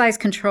exercise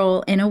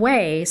control in a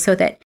way so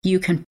that you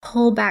can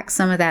pull back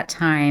some of that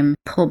time,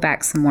 pull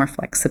back some more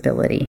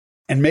flexibility.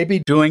 And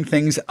maybe doing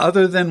things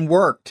other than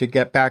work to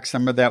get back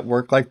some of that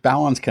work-life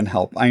balance can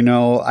help. I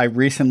know I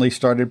recently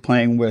started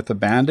playing with a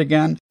band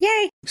again.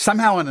 Yay!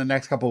 Somehow in the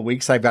next couple of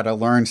weeks, I've got to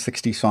learn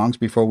 60 songs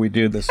before we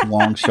do this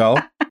long show.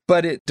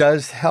 But it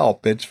does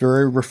help. It's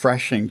very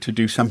refreshing to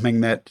do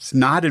something that's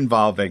not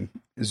involving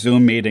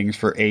Zoom meetings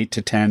for 8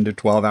 to 10 to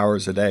 12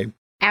 hours a day.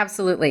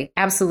 Absolutely.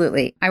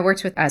 Absolutely. I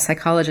worked with a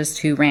psychologist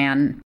who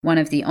ran one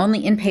of the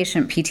only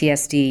inpatient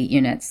PTSD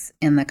units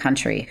in the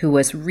country who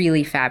was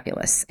really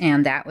fabulous.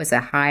 And that was a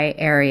high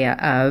area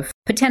of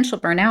potential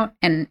burnout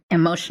and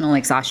emotional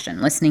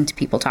exhaustion, listening to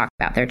people talk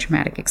about their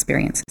traumatic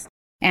experiences.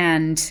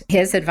 And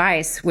his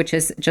advice, which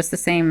is just the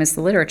same as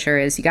the literature,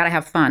 is you got to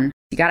have fun.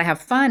 You got to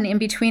have fun in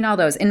between all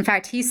those. In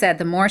fact, he said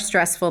the more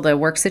stressful the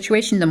work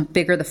situation, the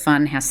bigger the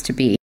fun has to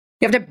be.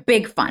 You have to have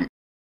big fun.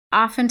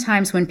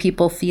 Oftentimes when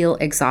people feel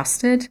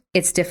exhausted,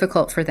 it's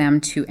difficult for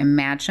them to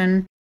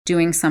imagine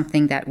doing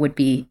something that would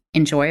be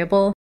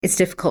enjoyable. It's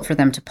difficult for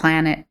them to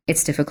plan it.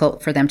 It's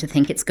difficult for them to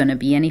think it's going to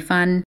be any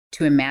fun,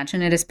 to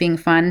imagine it as being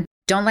fun.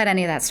 Don't let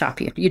any of that stop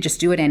you. You just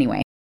do it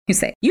anyway. You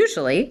say,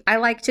 usually I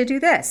like to do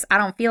this. I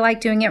don't feel like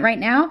doing it right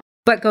now,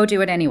 but go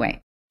do it anyway.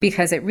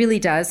 Because it really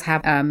does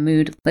have a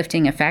mood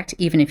lifting effect,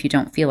 even if you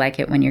don't feel like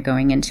it when you're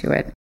going into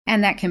it.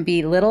 And that can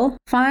be little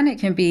fun. It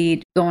can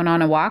be going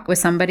on a walk with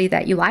somebody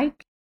that you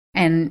like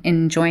and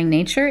enjoying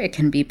nature. It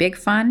can be big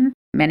fun.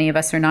 Many of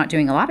us are not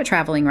doing a lot of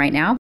traveling right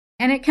now.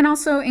 And it can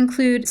also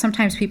include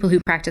sometimes people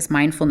who practice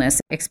mindfulness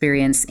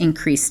experience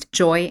increased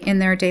joy in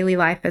their daily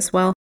life as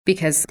well,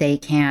 because they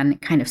can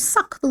kind of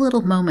suck the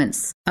little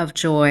moments of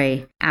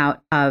joy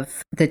out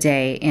of the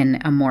day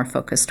in a more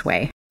focused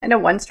way. I know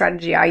one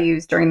strategy I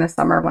used during the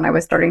summer when I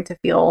was starting to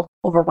feel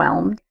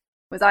overwhelmed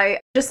was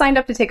I just signed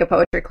up to take a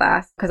poetry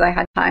class because I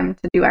had time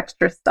to do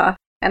extra stuff.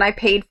 And I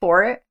paid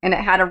for it, and it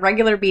had a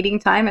regular meeting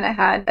time, and it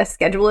had a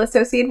schedule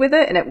associated with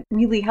it. And it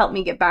really helped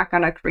me get back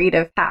on a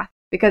creative path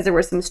because there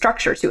was some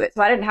structure to it.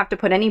 So I didn't have to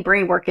put any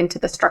brain work into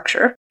the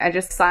structure. I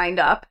just signed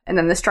up, and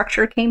then the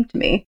structure came to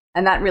me.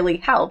 And that really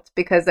helped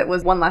because it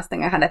was one less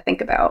thing I had to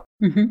think about.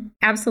 Mm-hmm.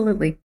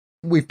 Absolutely.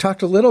 We've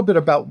talked a little bit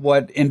about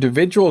what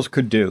individuals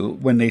could do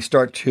when they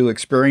start to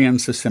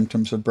experience the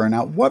symptoms of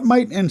burnout. What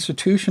might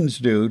institutions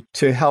do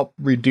to help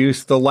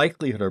reduce the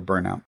likelihood of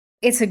burnout?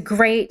 It's a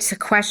great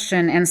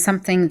question and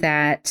something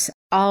that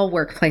all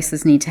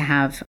workplaces need to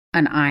have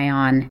an eye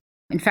on.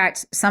 In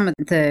fact, some of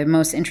the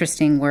most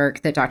interesting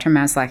work that Dr.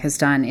 Maslach has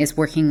done is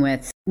working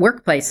with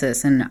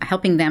workplaces and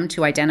helping them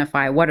to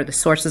identify what are the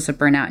sources of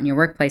burnout in your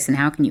workplace and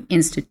how can you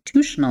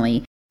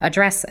institutionally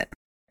address it.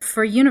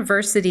 For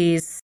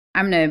universities,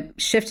 I'm going to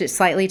shift it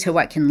slightly to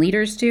what can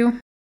leaders do.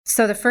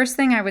 So the first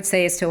thing I would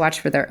say is to watch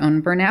for their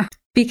own burnout,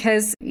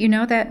 because you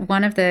know that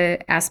one of the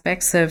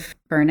aspects of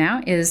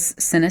burnout is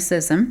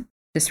cynicism,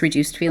 this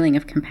reduced feeling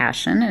of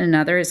compassion, and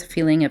another is a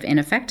feeling of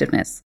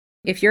ineffectiveness.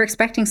 If you're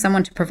expecting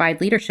someone to provide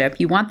leadership,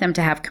 you want them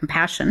to have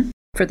compassion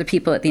for the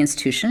people at the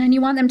institution, and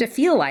you want them to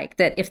feel like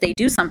that if they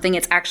do something,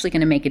 it's actually going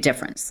to make a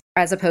difference,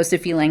 as opposed to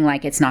feeling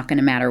like it's not going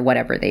to matter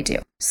whatever they do.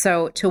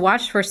 So to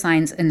watch for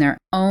signs in their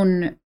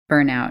own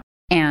burnout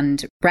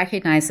and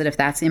recognize that if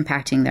that's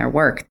impacting their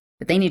work,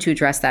 that they need to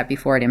address that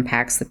before it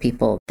impacts the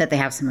people that they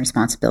have some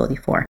responsibility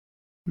for.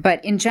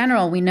 But in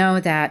general, we know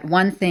that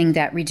one thing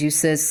that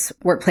reduces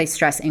workplace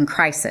stress in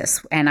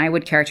crisis, and I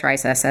would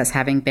characterize us as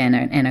having been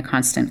in a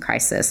constant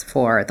crisis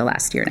for the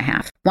last year and a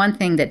half. One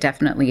thing that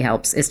definitely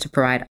helps is to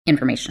provide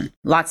information,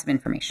 lots of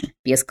information.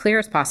 Be as clear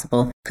as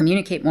possible,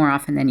 communicate more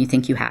often than you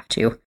think you have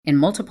to. In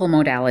multiple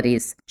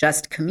modalities,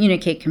 just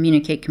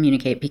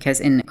communicate, because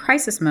in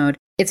crisis mode,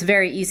 it's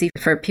very easy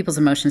for people's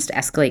emotions to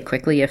escalate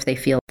quickly if they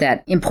feel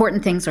that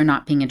important things are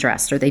not being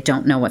addressed or they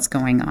don't know what's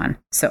going on.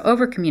 So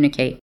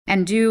over-communicate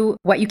and do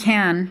what you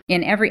can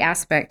in every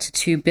aspect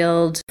to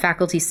build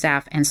faculty,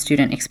 staff, and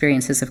student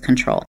experiences of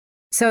control.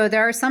 So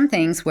there are some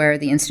things where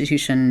the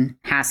institution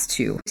has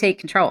to take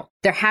control.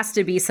 There has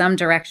to be some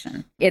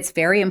direction. It's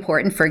very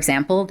important, for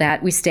example,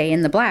 that we stay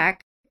in the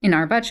black in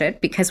our budget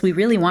because we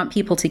really want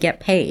people to get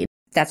paid.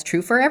 That's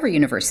true for every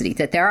university,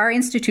 that there are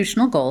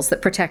institutional goals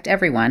that protect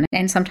everyone,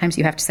 and sometimes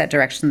you have to set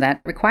direction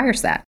that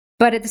requires that.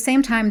 But at the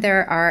same time,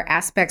 there are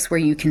aspects where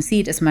you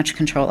concede as much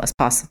control as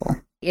possible.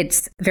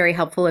 It's very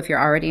helpful if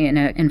you're already in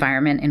an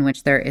environment in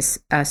which there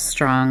is a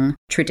strong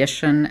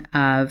tradition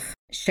of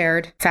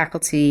shared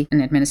faculty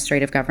and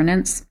administrative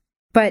governance.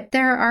 But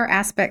there are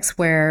aspects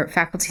where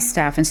faculty,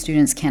 staff, and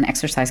students can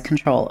exercise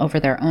control over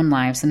their own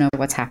lives and over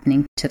what's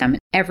happening to them.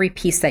 Every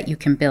piece that you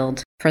can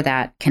build for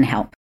that can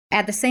help.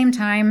 At the same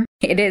time,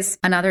 it is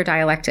another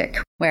dialectic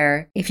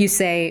where if you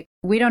say,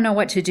 we don't know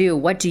what to do,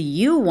 what do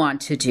you want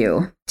to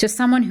do? To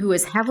someone who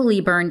is heavily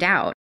burned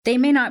out, they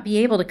may not be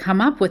able to come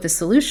up with a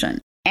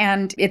solution.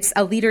 And it's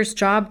a leader's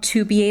job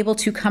to be able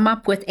to come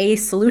up with a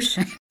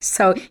solution.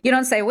 So you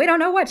don't say, we don't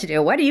know what to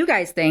do. What do you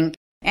guys think?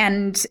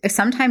 And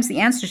sometimes the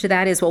answer to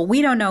that is, well,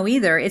 we don't know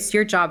either. It's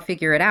your job,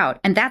 figure it out.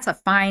 And that's a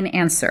fine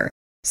answer.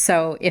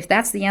 So if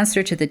that's the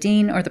answer to the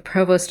dean or the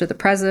provost or the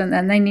president,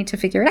 then they need to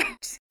figure it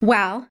out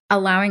while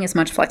allowing as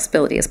much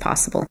flexibility as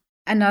possible.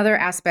 Another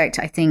aspect,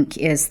 I think,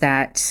 is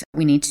that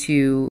we need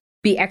to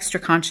be extra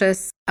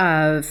conscious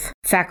of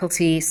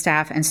faculty,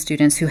 staff, and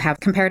students who have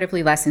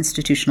comparatively less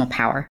institutional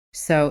power.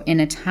 So in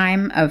a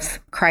time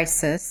of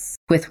crisis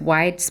with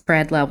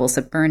widespread levels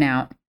of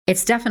burnout,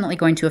 it's definitely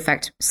going to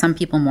affect some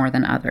people more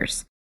than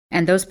others.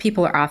 And those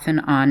people are often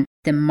on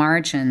the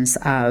margins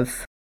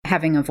of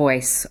having a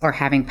voice or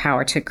having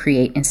power to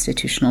create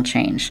institutional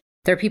change.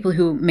 There are people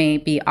who may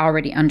be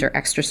already under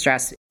extra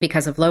stress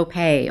because of low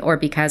pay or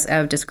because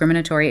of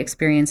discriminatory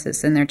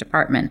experiences in their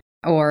department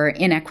or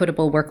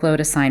inequitable workload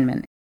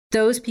assignment.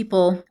 Those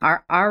people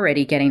are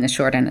already getting the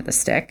short end of the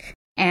stick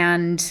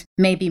and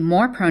may be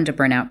more prone to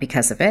burnout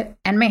because of it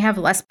and may have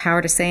less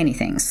power to say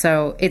anything.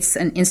 So it's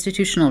an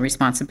institutional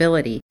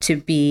responsibility to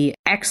be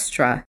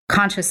extra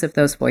conscious of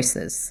those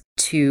voices,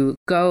 to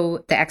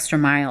go the extra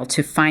mile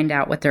to find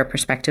out what their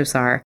perspectives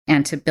are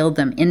and to build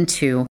them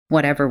into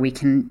whatever we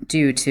can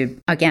do to,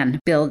 again,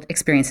 build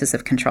experiences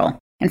of control.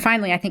 And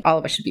finally, I think all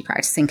of us should be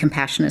practicing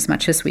compassion as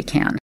much as we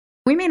can.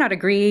 We may not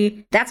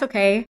agree. That's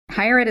okay.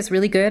 Higher ed is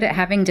really good at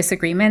having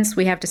disagreements.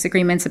 We have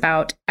disagreements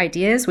about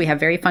ideas. We have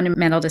very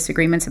fundamental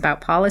disagreements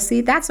about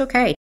policy. That's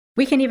okay.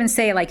 We can even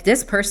say, like,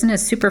 this person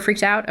is super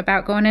freaked out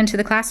about going into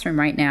the classroom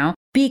right now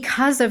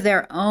because of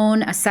their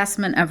own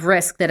assessment of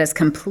risk that is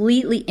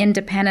completely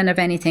independent of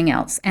anything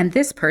else. And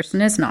this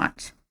person is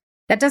not.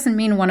 That doesn't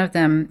mean one of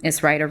them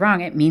is right or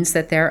wrong. It means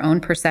that their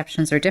own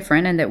perceptions are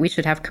different and that we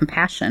should have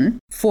compassion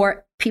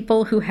for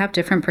people who have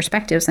different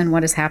perspectives and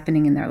what is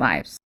happening in their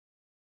lives.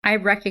 I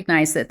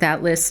recognize that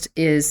that list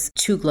is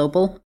too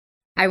global.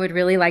 I would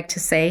really like to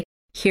say,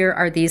 here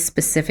are these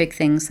specific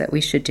things that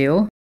we should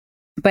do,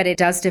 but it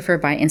does differ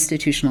by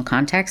institutional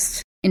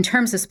context. In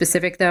terms of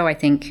specific, though, I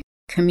think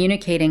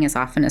communicating as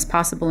often as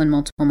possible in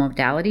multiple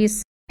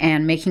modalities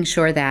and making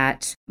sure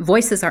that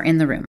voices are in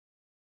the room.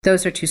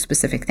 Those are two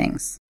specific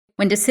things.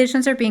 When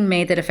decisions are being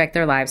made that affect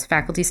their lives,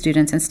 faculty,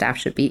 students, and staff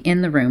should be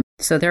in the room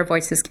so their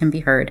voices can be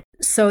heard,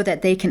 so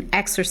that they can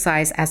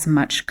exercise as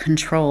much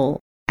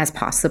control as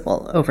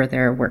possible over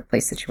their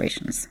workplace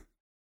situations.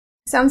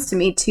 Sounds to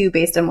me, too,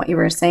 based on what you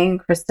were saying,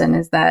 Kristen,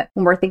 is that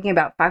when we're thinking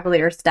about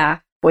faculty or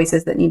staff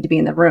voices that need to be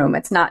in the room.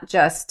 It's not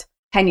just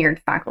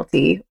tenured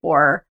faculty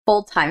or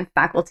full-time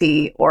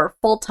faculty or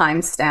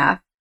full-time staff,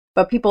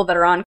 but people that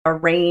are on a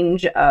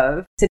range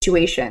of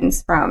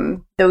situations,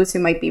 from those who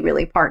might be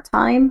really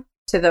part-time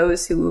to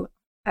those who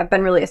have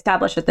been really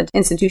established at the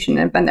institution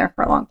and have been there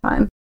for a long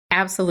time.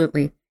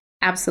 Absolutely.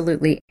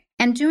 Absolutely.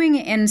 And doing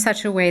it in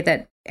such a way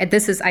that,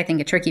 this is, I think,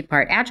 a tricky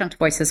part. Adjunct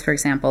voices, for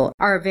example,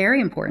 are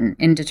very important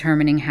in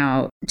determining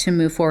how to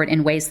move forward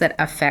in ways that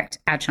affect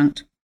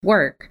adjunct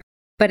work.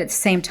 But at the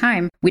same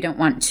time, we don't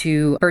want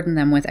to burden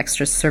them with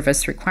extra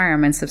service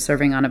requirements of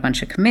serving on a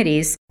bunch of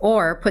committees,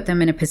 or put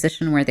them in a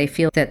position where they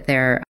feel that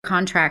their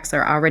contracts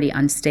are already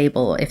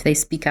unstable. If they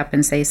speak up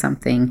and say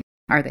something,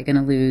 are they going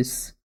to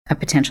lose a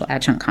potential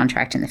adjunct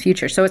contract in the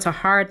future? So it's a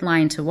hard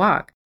line to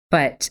walk,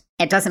 but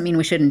it doesn't mean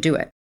we shouldn't do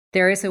it.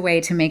 There is a way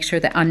to make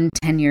sure that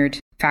untenured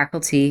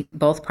faculty,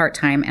 both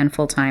part-time and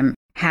full-time,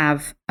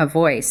 have a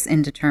voice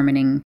in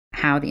determining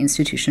how the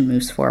institution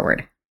moves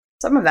forward.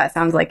 Some of that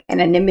sounds like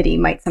anonymity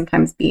might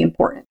sometimes be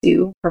important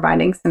to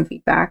providing some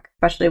feedback,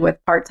 especially with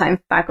part-time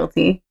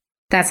faculty.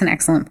 That's an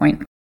excellent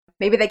point.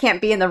 Maybe they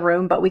can't be in the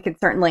room, but we can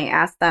certainly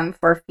ask them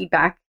for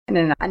feedback in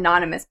an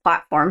anonymous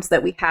platform so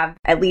that we have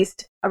at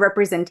least a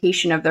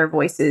representation of their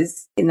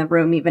voices in the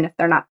room, even if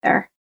they're not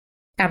there.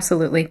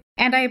 Absolutely.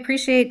 And I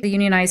appreciate the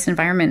unionized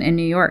environment in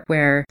New York,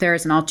 where there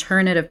is an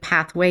alternative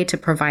pathway to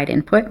provide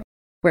input,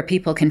 where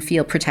people can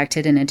feel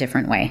protected in a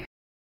different way.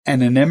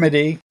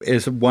 Anonymity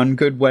is one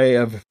good way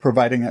of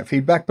providing that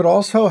feedback, but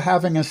also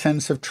having a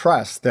sense of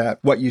trust that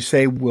what you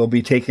say will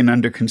be taken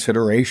under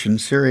consideration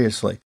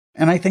seriously.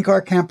 And I think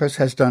our campus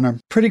has done a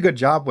pretty good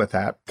job with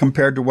that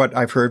compared to what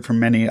I've heard from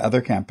many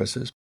other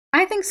campuses.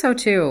 I think so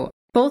too.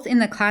 Both in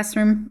the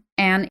classroom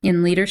and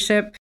in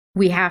leadership,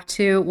 we have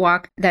to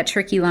walk that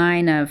tricky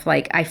line of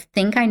like, I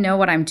think I know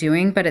what I'm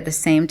doing, but at the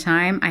same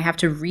time, I have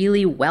to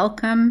really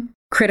welcome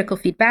critical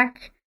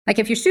feedback. Like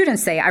if your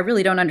students say, I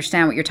really don't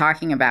understand what you're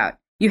talking about,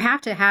 you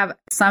have to have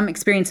some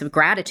experience of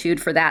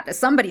gratitude for that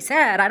somebody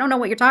said, I don't know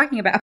what you're talking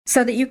about,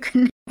 so that you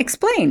can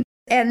explain.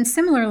 And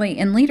similarly,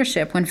 in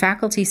leadership, when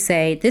faculty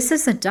say, this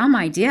is a dumb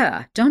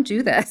idea, don't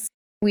do this,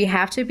 we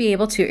have to be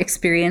able to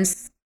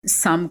experience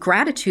some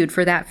gratitude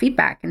for that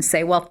feedback and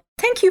say, well,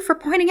 thank you for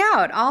pointing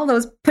out all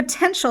those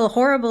potential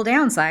horrible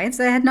downsides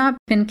that had not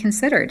been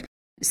considered.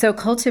 So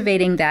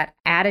cultivating that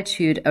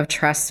attitude of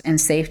trust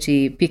and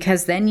safety,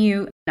 because then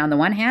you, on the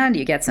one hand,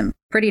 you get some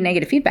pretty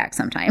negative feedback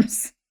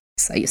sometimes.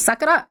 So you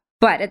suck it up.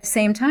 But at the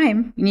same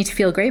time, you need to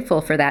feel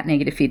grateful for that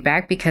negative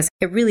feedback because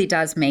it really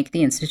does make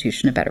the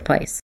institution a better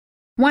place.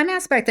 One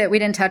aspect that we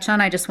didn't touch on,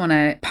 I just want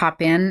to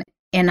pop in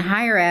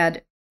higher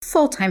ed,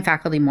 full-time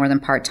faculty more than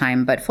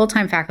part-time, but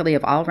full-time faculty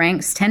of all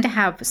ranks tend to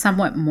have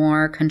somewhat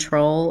more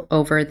control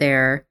over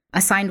their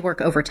assigned work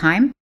over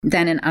time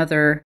than in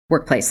other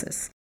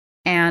workplaces.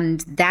 And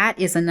that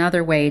is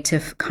another way to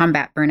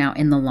combat burnout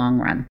in the long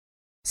run.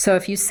 So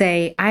if you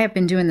say, I have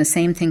been doing the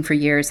same thing for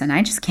years and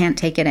I just can't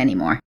take it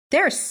anymore.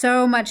 There's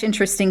so much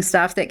interesting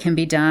stuff that can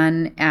be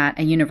done at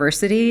a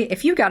university.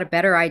 If you've got a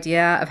better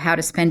idea of how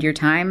to spend your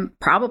time,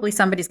 probably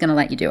somebody's going to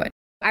let you do it.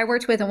 I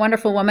worked with a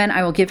wonderful woman.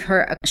 I will give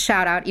her a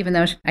shout out, even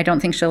though I don't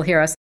think she'll hear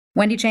us.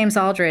 Wendy James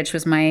Aldridge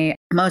was my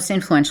most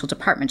influential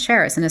department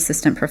chair as an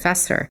assistant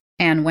professor.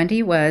 And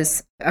Wendy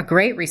was a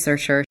great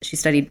researcher. She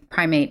studied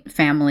primate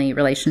family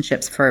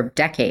relationships for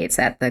decades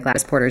at the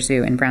Gladys Porter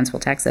Zoo in Brownsville,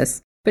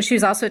 Texas. But she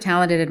was also a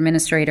talented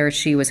administrator.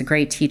 She was a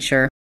great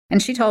teacher.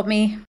 And she told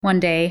me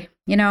one day,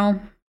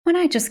 when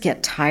I just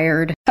get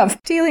tired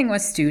of dealing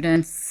with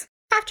students,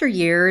 after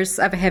years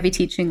of a heavy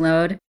teaching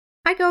load,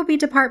 I go be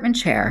department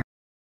chair.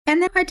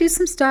 And then I do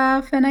some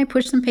stuff and I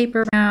push some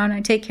paper around. I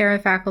take care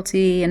of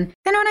faculty. And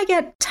then when I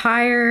get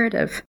tired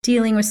of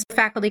dealing with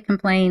faculty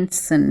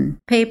complaints and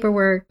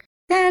paperwork,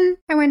 then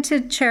I went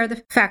to chair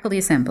the faculty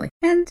assembly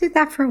and did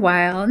that for a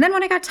while. And then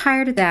when I got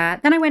tired of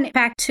that, then I went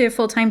back to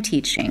full-time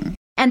teaching.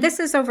 And this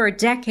is over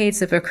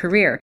decades of a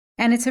career.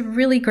 And it's a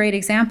really great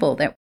example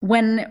that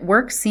when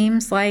work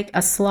seems like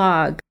a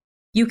slog,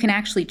 you can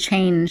actually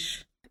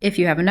change. If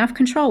you have enough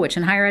control, which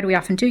in higher ed we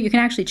often do, you can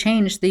actually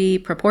change the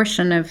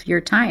proportion of your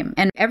time.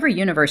 And every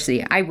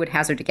university, I would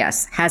hazard a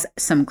guess, has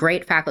some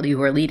great faculty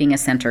who are leading a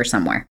center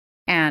somewhere.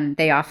 And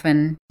they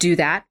often do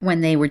that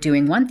when they were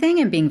doing one thing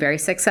and being very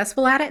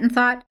successful at it and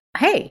thought,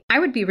 hey, I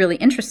would be really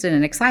interested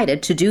and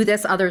excited to do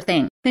this other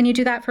thing. Then you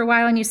do that for a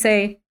while and you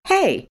say,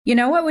 hey, you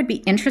know what would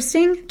be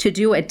interesting? To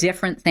do a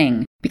different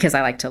thing. Because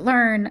I like to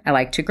learn, I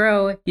like to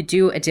grow, you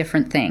do a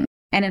different thing.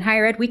 And in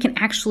higher ed, we can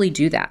actually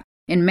do that.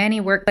 In many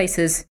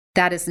workplaces,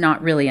 that is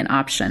not really an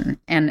option.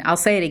 And I'll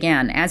say it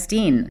again, as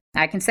dean,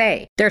 I can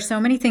say there are so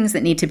many things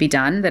that need to be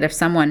done that if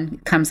someone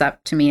comes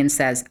up to me and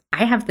says,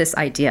 I have this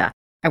idea,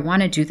 I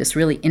want to do this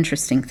really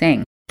interesting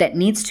thing that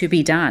needs to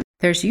be done,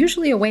 there's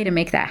usually a way to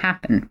make that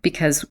happen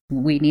because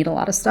we need a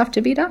lot of stuff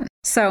to be done.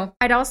 So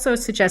I'd also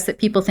suggest that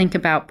people think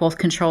about both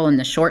control in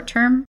the short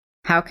term.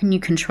 How can you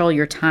control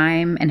your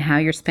time and how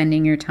you're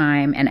spending your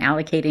time and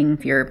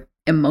allocating your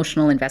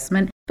emotional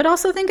investment? But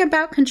also think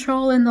about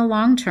control in the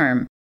long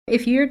term.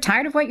 If you're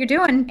tired of what you're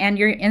doing and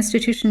your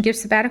institution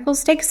gives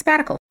sabbaticals, take a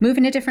sabbatical, move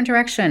in a different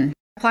direction,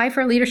 apply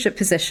for a leadership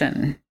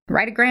position,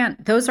 write a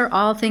grant. Those are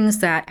all things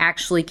that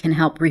actually can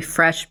help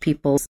refresh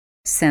people's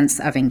sense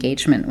of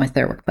engagement with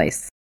their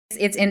workplace.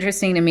 It's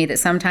interesting to me that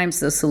sometimes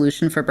the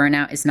solution for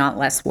burnout is not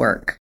less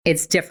work.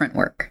 It's different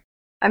work.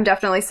 I'm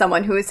definitely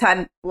someone who has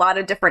had a lot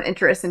of different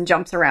interests and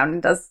jumps around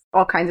and does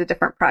all kinds of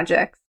different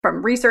projects,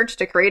 from research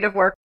to creative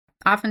work.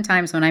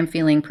 Oftentimes when I'm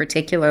feeling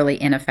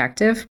particularly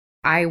ineffective,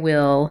 I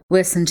will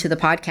listen to the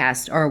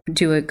podcast or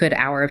do a good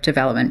hour of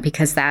development,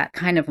 because that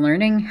kind of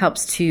learning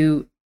helps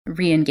to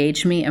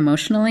re-engage me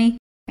emotionally.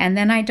 And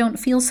then I don't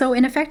feel so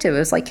ineffective.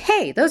 It's like,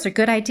 hey, those are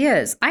good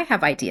ideas. I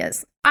have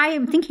ideas. I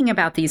am thinking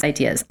about these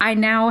ideas. I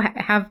now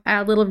have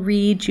a little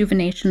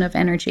rejuvenation of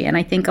energy. And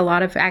I think a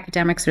lot of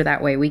academics are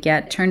that way. We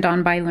get turned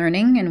on by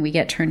learning, and we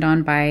get turned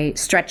on by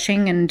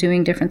stretching and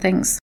doing different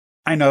things.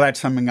 I know that's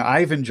something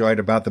I've enjoyed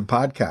about the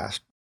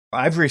podcast.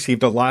 I've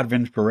received a lot of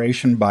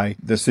inspiration by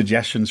the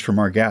suggestions from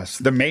our guests.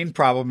 The main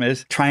problem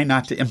is trying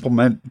not to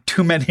implement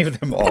too many of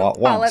them all at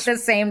once. All at the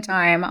same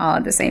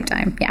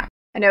time. Yeah.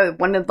 I know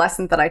one of the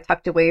lessons that I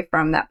tucked away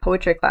from that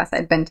poetry class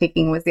I'd been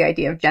taking was the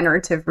idea of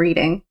generative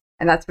reading.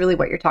 And that's really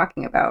what you're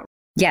talking about.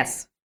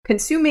 Yes.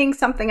 Consuming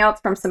something else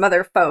from some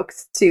other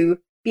folks to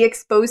be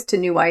exposed to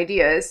new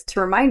ideas, to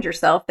remind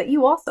yourself that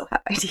you also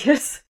have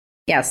ideas.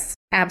 Yes,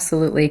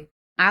 absolutely.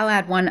 I'll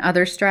add one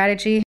other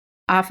strategy.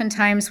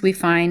 Oftentimes we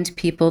find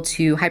people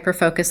to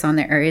hyper-focus on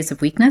their areas of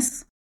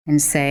weakness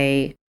and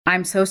say,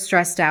 I'm so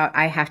stressed out,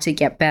 I have to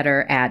get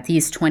better at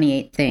these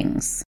 28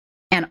 things.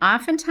 And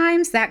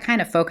oftentimes that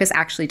kind of focus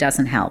actually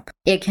doesn't help.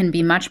 It can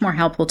be much more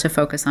helpful to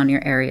focus on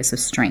your areas of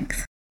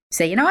strength.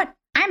 Say, you know what?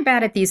 I'm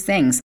bad at these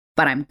things,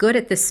 but I'm good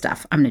at this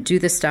stuff. I'm going to do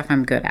this stuff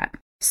I'm good at.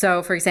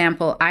 So, for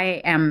example,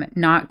 I am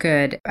not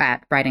good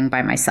at writing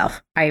by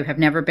myself. I have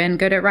never been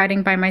good at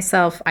writing by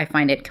myself. I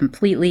find it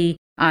completely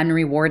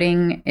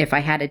unrewarding. If I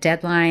had a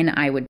deadline,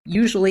 I would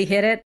usually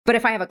hit it. But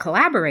if I have a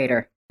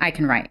collaborator, I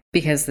can write,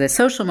 because the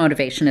social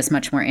motivation is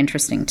much more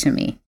interesting to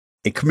me.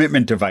 A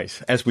commitment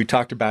device, as we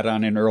talked about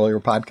on an earlier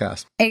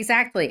podcast.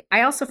 Exactly.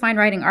 I also find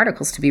writing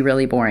articles to be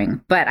really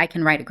boring, but I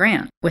can write a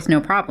grant with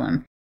no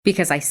problem,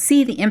 because I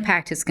see the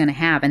impact it's going to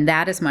have, and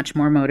that is much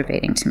more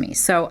motivating to me.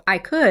 So I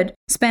could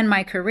spend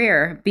my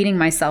career beating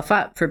myself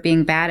up for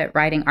being bad at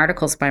writing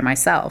articles by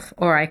myself,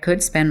 or I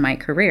could spend my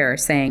career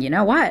saying, you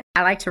know what,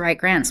 I like to write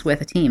grants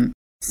with a team,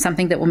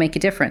 something that will make a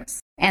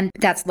difference. And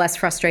that's less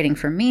frustrating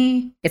for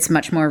me. It's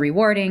much more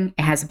rewarding.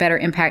 It has a better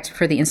impact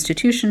for the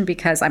institution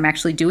because I'm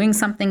actually doing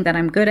something that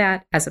I'm good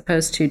at, as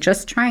opposed to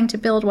just trying to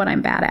build what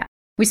I'm bad at.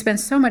 We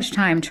spend so much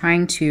time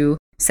trying to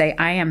say,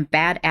 I am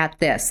bad at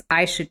this,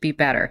 I should be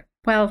better.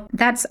 Well,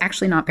 that's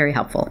actually not very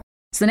helpful.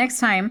 So the next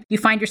time you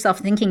find yourself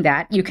thinking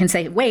that, you can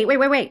say, wait,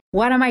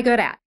 what am I good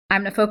at?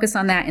 I'm going to focus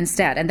on that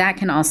instead. And that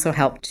can also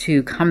help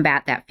to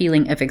combat that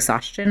feeling of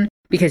exhaustion,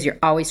 because you're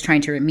always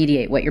trying to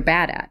remediate what you're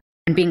bad at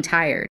and being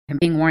tired and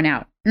being worn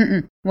out.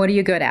 What are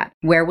you good at?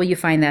 Where will you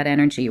find that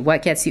energy?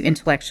 What gets you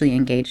intellectually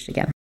engaged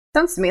again?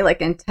 Sounds to me like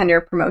in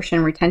tenure,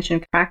 promotion,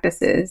 retention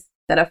practices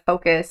that a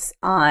focus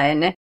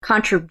on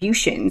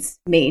contributions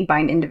made by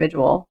an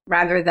individual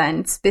rather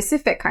than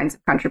specific kinds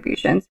of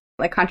contributions,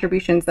 like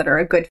contributions that are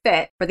a good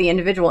fit for the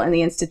individual and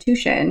the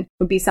institution,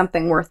 would be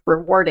something worth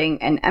rewarding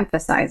and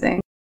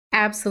emphasizing.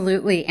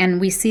 Absolutely.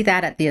 And we see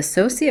that at the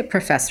associate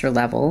professor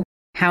level.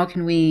 How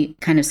can we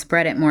kind of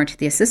spread it more to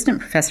the assistant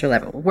professor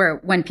level, where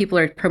when people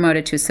are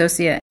promoted to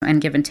associate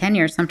and given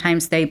tenure,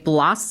 sometimes they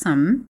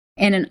blossom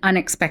in an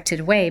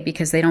unexpected way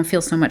because they don't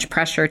feel so much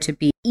pressure to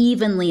be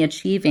evenly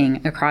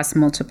achieving across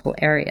multiple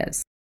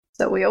areas.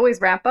 So we always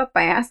wrap up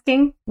by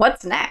asking,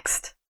 what's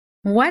next?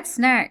 What's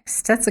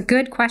next? That's a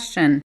good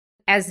question.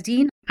 As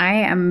dean, I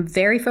am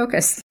very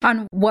focused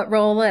on what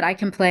role that I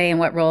can play and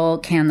what role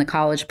can the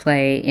college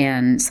play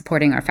in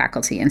supporting our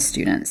faculty and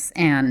students.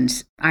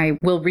 And I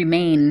will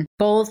remain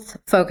both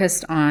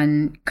focused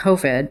on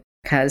COVID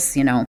because,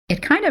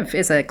 it kind of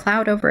is a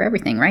cloud over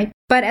everything, right?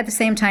 But at the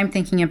same time,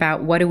 thinking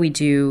about what do we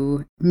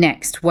do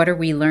next? What are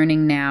we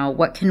learning now?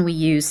 What can we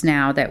use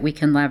now that we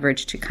can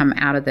leverage to come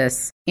out of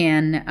this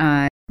in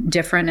a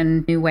different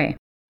and new way?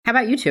 How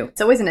about you two?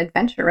 It's always an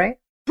adventure, right?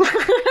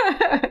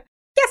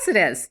 Yes, it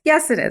is.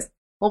 Yes, it is.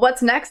 Well,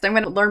 what's next? I'm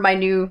going to learn my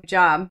new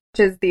job, which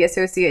is the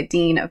Associate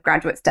Dean of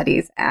Graduate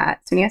Studies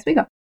at SUNY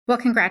Oswego. Well,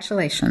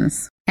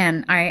 congratulations.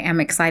 And I am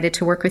excited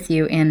to work with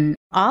you in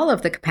all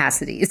of the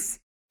capacities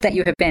that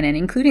you have been in,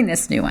 including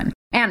this new one.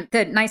 And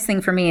the nice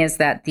thing for me is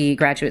that the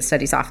Graduate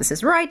Studies office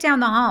is right down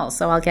the hall,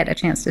 so I'll get a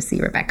chance to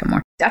see Rebecca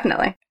more.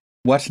 Definitely.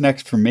 What's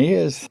next for me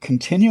is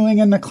continuing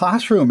in the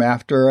classroom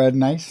after a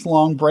nice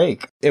long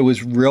break. It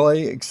was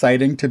really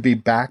exciting to be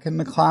back in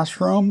the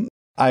classroom.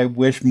 I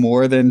wish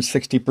more than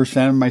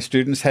 60% of my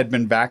students had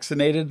been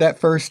vaccinated that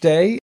first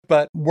day,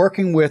 but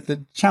working with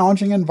a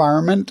challenging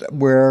environment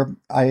where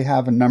I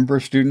have a number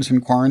of students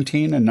in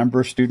quarantine, a number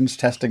of students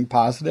testing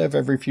positive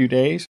every few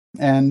days,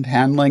 and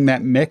handling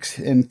that mix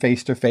in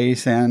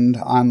face-to-face and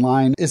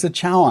online is a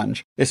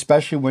challenge,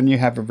 especially when you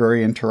have a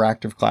very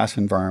interactive class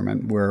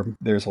environment where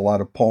there's a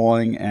lot of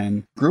polling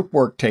and group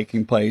work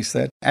taking place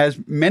that, as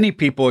many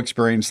people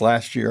experienced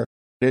last year,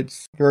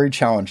 it's very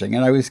challenging.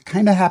 And I was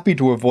kind of happy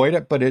to avoid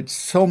it, but it's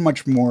so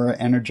much more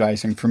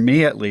energizing, for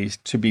me at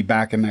least, to be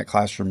back in that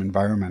classroom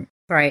environment.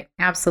 Right,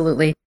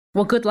 absolutely.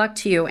 Well, good luck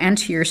to you and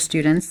to your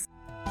students.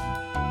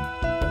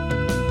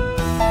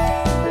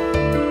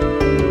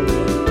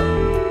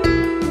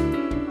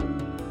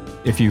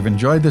 If you've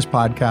enjoyed this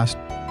podcast,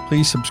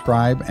 please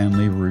subscribe and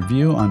leave a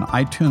review on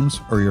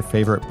iTunes or your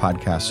favorite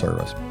podcast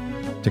service.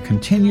 To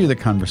continue the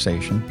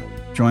conversation,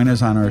 join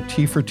us on our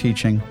Tea for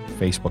Teaching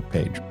Facebook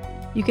page.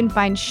 You can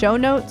find show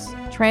notes,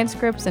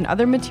 transcripts, and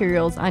other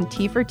materials on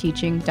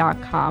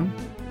teaforteaching.com.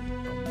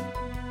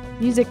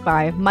 Music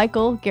by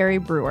Michael Gary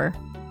Brewer.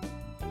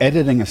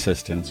 Editing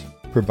assistance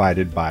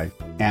provided by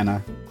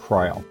Anna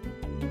Croyle.